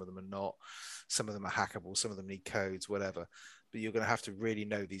hidden, some of them are not, some of them are hackable, some of them need codes, whatever. But you're going to have to really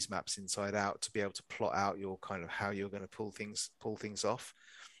know these maps inside out to be able to plot out your kind of how you're going to pull things off,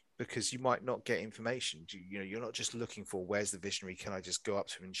 because you might not get information. You're not just looking for where's the visionary, can I just go up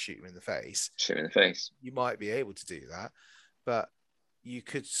to him and shoot him in the face? Shoot him in the face. You might be able to do that, but you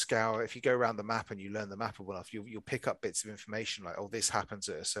could scour. If you go around the map and you learn the map well enough, you'll pick up bits of information like, oh, this happens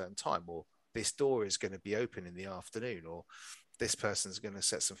at a certain time, or this door is going to be open in the afternoon, or this person's going to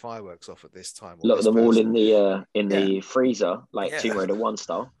set some fireworks off at this time. Or lock them all in the freezer, like Tomb Raider 1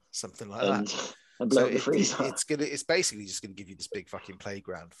 style, something like that. And blow up the freezer. It's basically just going to give you this big fucking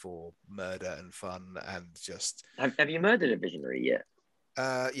playground for murder and fun and just. Have you murdered a visionary yet?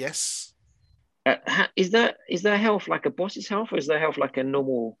 Yes. Is their health like a boss's health, or is their health like a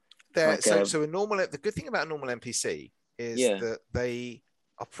normal? So a normal. The good thing about a normal NPC is that they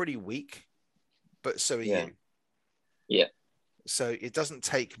are pretty weak, but so are you. Yeah. So it doesn't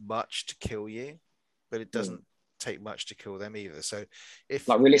take much to kill you, but it doesn't take much to kill them either. So if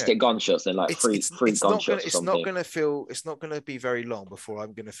like realistic gunshots, then like three gunshots. It's not going to be very long before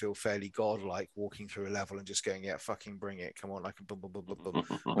I'm going to feel fairly godlike walking through a level and just going, yeah, fucking bring it, come on, like a boom, boom, boom, boom, boom.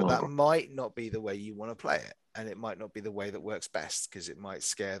 But that might not be the way you want to play it, and it might not be the way that works best, because it might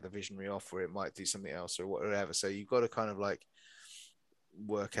scare the visionary off, or it might do something else, or whatever. So you've got to kind of like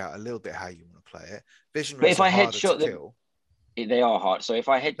work out a little bit how you want to play it. Visionaries are harder to kill. They are hard. So if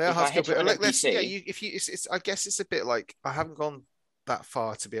I head an NPC, I guess it's a bit like, I haven't gone that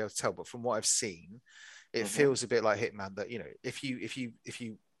far to be able to tell, but from what I've seen, it feels a bit like Hitman. That if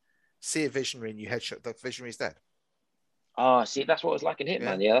you see a visionary and you headshot, the visionary's dead. See, that's what it's like in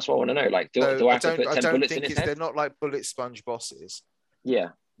Hitman. Yeah, that's what I want to know. Like, do I have to put 10 bullets in his head? They're not like bullet sponge bosses.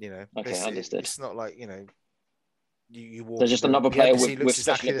 Yeah. Okay, understood. It's not like you walk. There's just another player with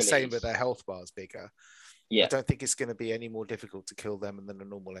exactly special the same, but their health bar is bigger. Yeah. I don't think it's going to be any more difficult to kill them than a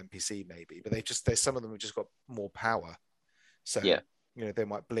normal NPC, maybe. But there's some of them have just got more power. So they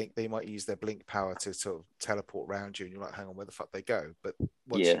might blink. They might use their blink power to sort of teleport around you, and you're like, hang on, where the fuck they go? But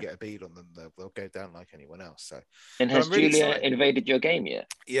once you get a bead on them, they'll go down like anyone else. So. And has Julia invaded your game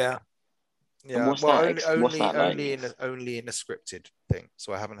yet? Yeah. Yeah. What's that only in a scripted thing.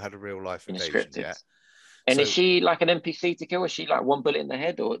 So I haven't had a real life invasion yet. And is she like an NPC to kill? Is she like one bullet in the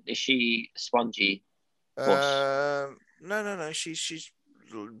head, or is she spongy? No. She's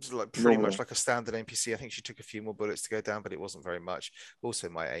like pretty much like a standard NPC. I think she took a few more bullets to go down, but it wasn't very much. Also,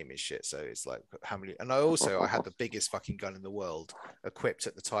 my aim is shit, so it's like how many. And I had the biggest fucking gun in the world equipped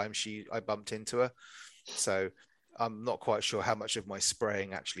at the time I bumped into her, so I'm not quite sure how much of my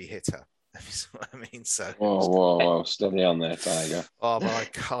spraying actually hit her. That's what I mean. So whoa, steady on there, Tiger. Oh,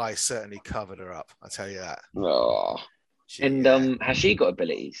 but I certainly covered her up. I tell you that. Oh. Has she got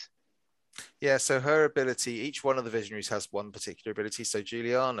abilities? Yeah, so her ability, each one of the visionaries has one particular ability. So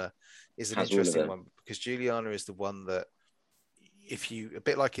Juliana is an interesting one, because Juliana is the one that, a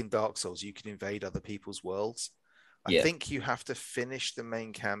bit like in Dark Souls, you can invade other people's worlds. I think you have to finish the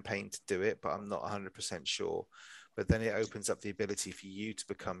main campaign to do it, but I'm not 100% sure. But then it opens up the ability for you to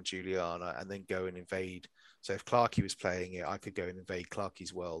become Juliana and then go and invade. So if Clarky was playing it, I could go and invade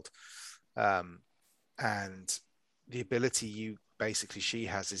Clarky's world. And the ability she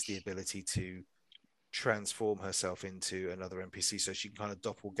has is the ability to transform herself into another NPC, so she can kind of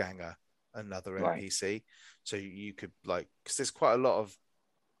doppelganger another NPC. So you could because there's quite a lot of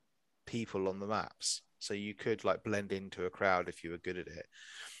people on the maps, so you could blend into a crowd if you were good at it.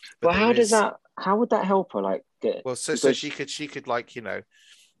 But how would that help her so she could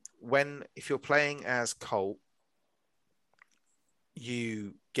if you're playing as Colt,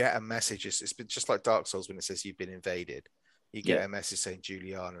 you get a message. It's just like Dark Souls when it says you've been invaded. You get a message saying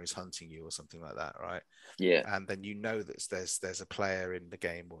Juliana is hunting you or something like that, right? Yeah. And then that there's a player in the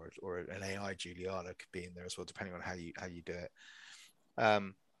game or an AI Juliana could be in there as well, depending on how you do it.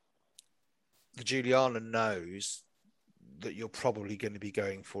 The Juliana knows that you're probably going to be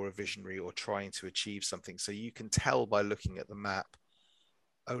going for a visionary or trying to achieve something. So you can tell by looking at the map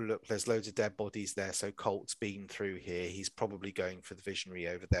oh look, there's loads of dead bodies there, so Colt's been through here, he's probably going for the visionary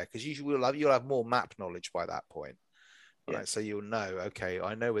over there, because you'll have more map knowledge by that point, right? So you'll know, okay,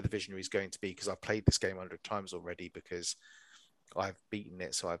 I know where the visionary is going to be because I've played this game 100 times already, because I've beaten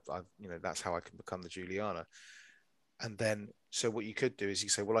it, so I've that's how I can become the Juliana. And then, so what you could do is you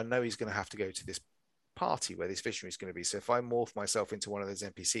say, well, I know he's going to have to go to this party where this visionary is going to be. So if I morph myself into one of those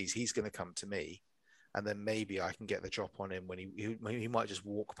NPCs, he's going to come to me, and then maybe I can get the drop on him when he might just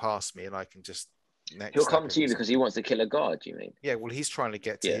walk past me, and I can just he'll come to you because he wants to kill a guard. You mean? Yeah. Well, he's trying to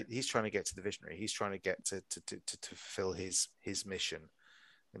get to the visionary. He's trying to get to fulfill his mission,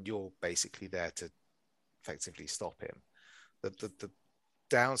 and you're basically there to effectively stop him. The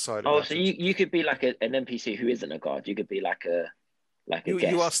downside of so you could be like an NPC who isn't a guard. You could be like a guest.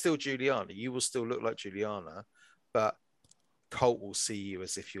 You are still Juliana. You will still look like Juliana, but Colt will see you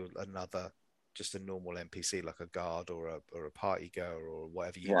as if you're just a normal NPC, like a guard or a party girl or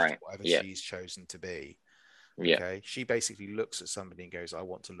whatever she's chosen to be. Okay. She basically looks at somebody and goes, I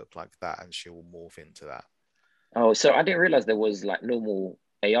want to look like that, and she will morph into that. Oh, so I didn't realize there was like normal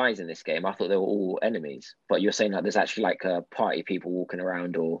AIs in this game. I thought they were all enemies, but you're saying like there's actually like party people walking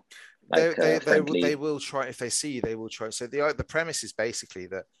around, or like they will try, if they see you, they will try. So the premise is basically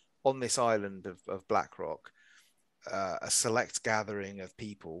that on this island of Blackrock, a select gathering of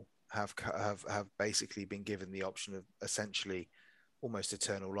people have basically been given the option of essentially almost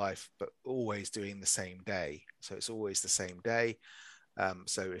eternal life, but always doing the same day. So it's always the same day.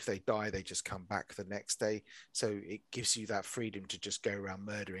 So if they die, they just come back the next day. So it gives you that freedom to just go around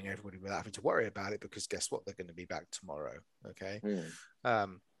murdering everybody without having to worry about it, because guess what? They're going to be back tomorrow. Okay.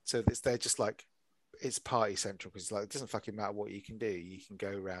 So they're just like, it's party central, because like, it doesn't fucking matter what you can do. You can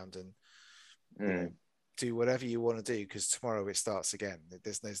go around and you know, do whatever you want to do, because tomorrow it starts again.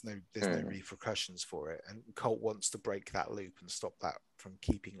 There's no repercussions for it. And Colt wants to break that loop and stop that from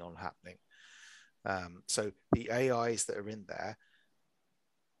keeping on happening. So the AIs that are in there,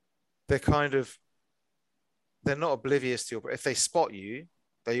 they're not oblivious to your, if they spot you,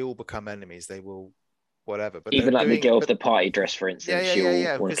 they all become enemies. They will whatever. But even like the girl with the party dress, for instance,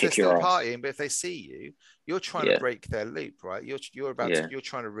 she'll want to kick your ass. Partying, but if they see you, you're trying to break their loop, right? You're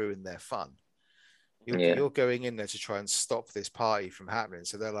trying to ruin their fun. You're going in there to try and stop this party from happening.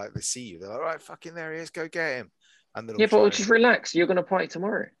 So they're like, they see you, they're like, all right, fucking there he is, go get him. And then but just relax. You're gonna party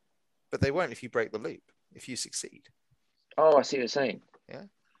tomorrow. But they won't if you break the loop. If you succeed. Oh, I see what you're saying. Yeah.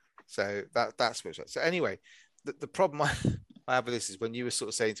 So that's what. So anyway, the problem I have with this is when you were sort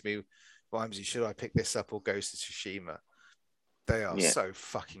of saying to me, Vimesy, should I pick this up or Ghost of Tsushima? They are so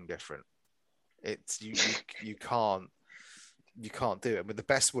fucking different. It's you can't do it. With the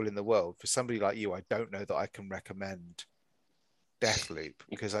best will in the world, for somebody like you, I don't know that I can recommend DeathLoop,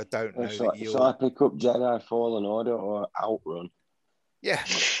 because I don't know that you. So I pick up Jedi Fallen Order or Outrun. Yeah,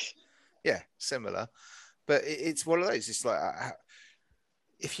 similar, but it's one of those. It's like,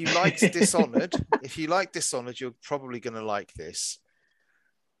 if you liked Dishonored, you're probably going to like this.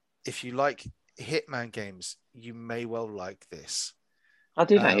 If you like Hitman games, you may well like this. I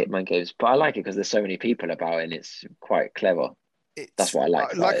do like Hitman games, but I like it because there's so many people about it and it's quite clever. That's what I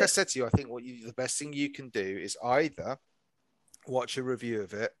like. Like I said to you, I think the best thing you can do is either watch a review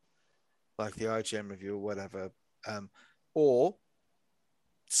of it, like the IGN review or whatever, or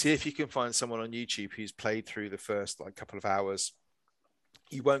see if you can find someone on YouTube who's played through the first couple of hours.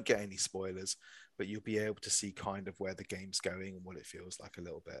 You won't get any spoilers, but you'll be able to see kind of where the game's going and what it feels like a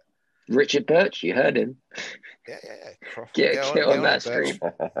little bit. Richard Birch, you heard him. Yeah. Get on that stream.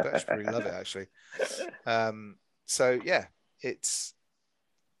 Birch probably love it, actually. So yeah, it's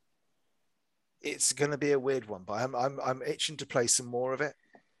going to be a weird one, but I'm itching to play some more of it.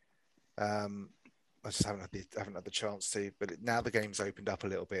 I just haven't had the chance to. But now the game's opened up a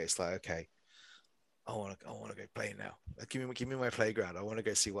little bit. It's like, okay, I want to go play now. Give me my playground. I want to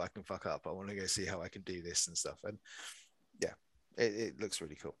go see what I can fuck up. I want to go see how I can do this and stuff. And yeah, it looks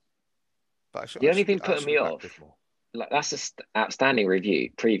really cool. But the only thing putting me off, like that's an outstanding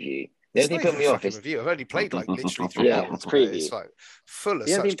preview. The only thing putting me off is review. I've only played like literally 3 hours. It's preview. It's like full of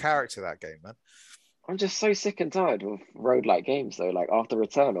such character, that game, man. I'm just so sick and tired of roguelike games though. Like after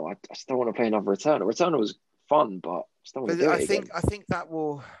Returnal, I still want to play another Returnal. Returnal was fun, but I still want to do it again. I think that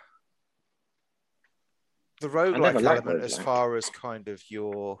will. The roguelike element, as far as kind of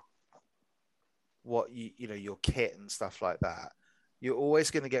your kit and stuff like that, you're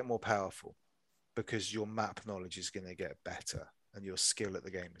always going to get more powerful because your map knowledge is going to get better and your skill at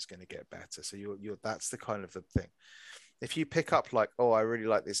the game is going to get better. So that's the kind of the thing. If you pick up like, oh, I really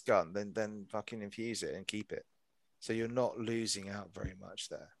like this gun, then fucking infuse it and keep it. So you're not losing out very much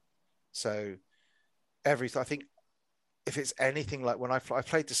there. So I think if it's anything like when I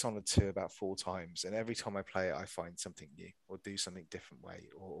played Dishonored 2 about 4 times, and every time I play it, I find something new or do something different way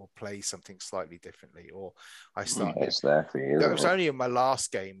or play something slightly differently, or I start. It's there for you. That was only in my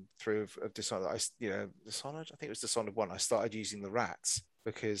last game through of Dishonored. Dishonored, I think it was Dishonored 1. I started using the rats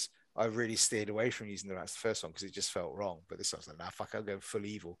because I really steered away from using the rats the first one because it just felt wrong. But this one I was like, nah, fuck, I'll go full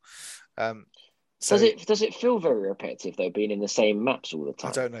evil. So does it feel very repetitive though, being in the same maps all the time?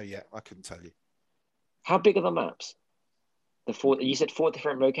 I don't know yet. I couldn't tell you. How big are the maps? You said 4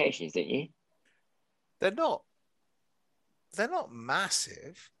 different locations, didn't you? They're not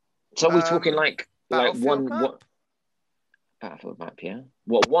massive. So we're talking like one map? what Battlefield map, yeah?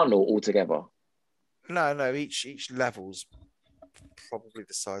 What, one or all together? No, each level's probably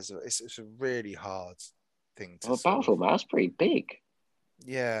the size of it. It's a really hard thing to Battlefield map's pretty big.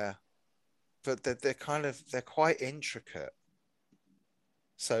 Yeah. But they're quite intricate.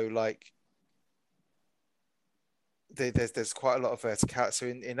 So like there's quite a lot of verticality. So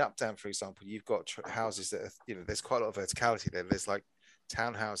in Uptown, for example, you've got houses that are, there's quite a lot of verticality there. There's like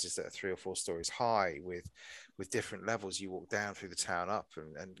townhouses that are 3 or 4 stories high with different levels. You walk down through the town up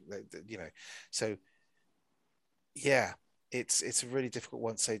and so yeah, it's a really difficult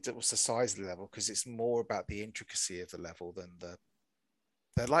one to say what's the size of the level, because it's more about the intricacy of the level than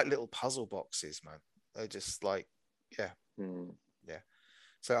they're like little puzzle boxes, man. They're just like, yeah.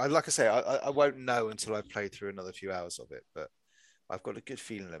 So like I say, I won't know until I've played through another few hours of it, but I've got a good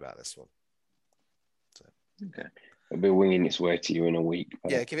feeling about this one. So. Okay. It'll be winging its way to you in a week.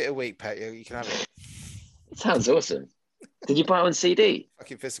 Pet. Yeah, give it a week, Pet. You can have it. It sounds awesome. Did you buy it on CD?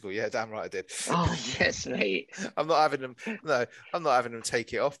 Fucking physical, yeah, damn right I did. Oh yes, mate. I'm not having them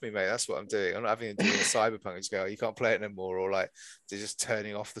take it off me, mate. That's what I'm doing. I'm not having them do a Cyberpunk and just go, you can't play it anymore, or like they're just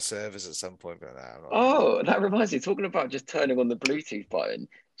turning off the servers at some point. But that reminds me, talking about just turning on the Bluetooth button.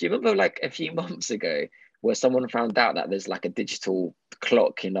 Do you remember like a few months ago where someone found out that there's like a digital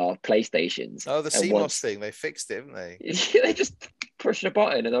clock in our PlayStations? Oh, the CMOS thing, they fixed it, haven't they? They just push the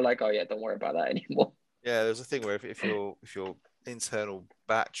button and they're like, oh yeah, don't worry about that anymore. Yeah, there's a thing where if your internal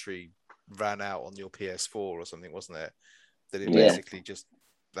battery ran out on your PS4 or something, wasn't it? That it basically just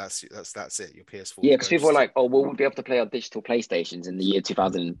that's it. Your PS4. Yeah, because people were like, "Oh, well, we'll be able to play our digital PlayStations in the year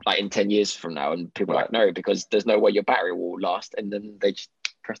 2000, like in 10 years from now." And people are like, "No, because there's no way your battery will last." And then they just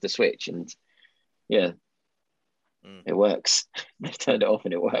press the switch, and it works. They've turned it off,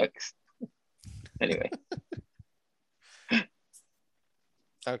 and it works. Anyway.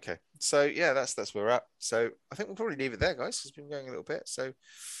 Okay, so yeah, that's where we're at. So I think we'll probably leave it there, guys. It's been going a little bit. So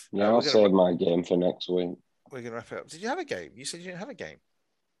yeah, I'll save my game for next week. We're gonna wrap it up. Did you have a game? You said you didn't have a game.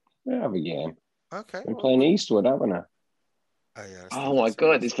 I have a game. Okay, we're playing Eastwood, haven't I? Oh yeah. Oh my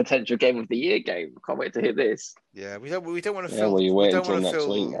god, this potential game of the year game. Can't wait to hear this. Yeah, we don't want to fill. Yeah, well, you wait until next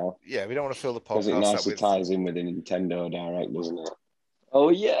week now. Yeah, we don't want to fill the podcast. Because it nicely ties in with the Nintendo Direct, doesn't it? Oh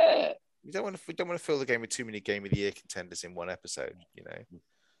yeah. We don't want to fill the game with too many Game of the Year contenders in one episode.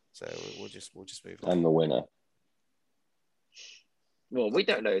 So we'll just move on. And the winner. Well, we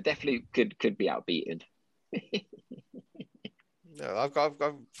don't know. Definitely could be outbeaten. No, I've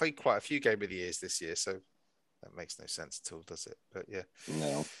played quite a few Game of the Years this year, so that makes no sense at all, does it? But yeah.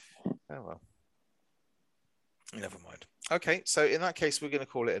 No. Oh well. Never mind. Okay, so in that case, we're going to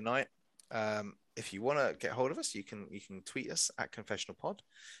call it a night. If you want to get hold of us, you can tweet us at Confessional Pod.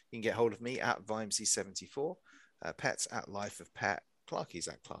 You can get hold of me at Vimesy74, Pets at Life of Pet, Clarky's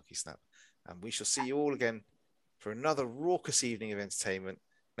at Clarky Snap, and we shall see you all again for another raucous evening of entertainment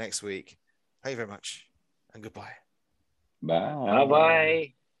next week. Thank you very much, and goodbye. Bye.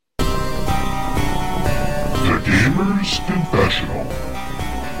 Bye. The Gamer's Confessional.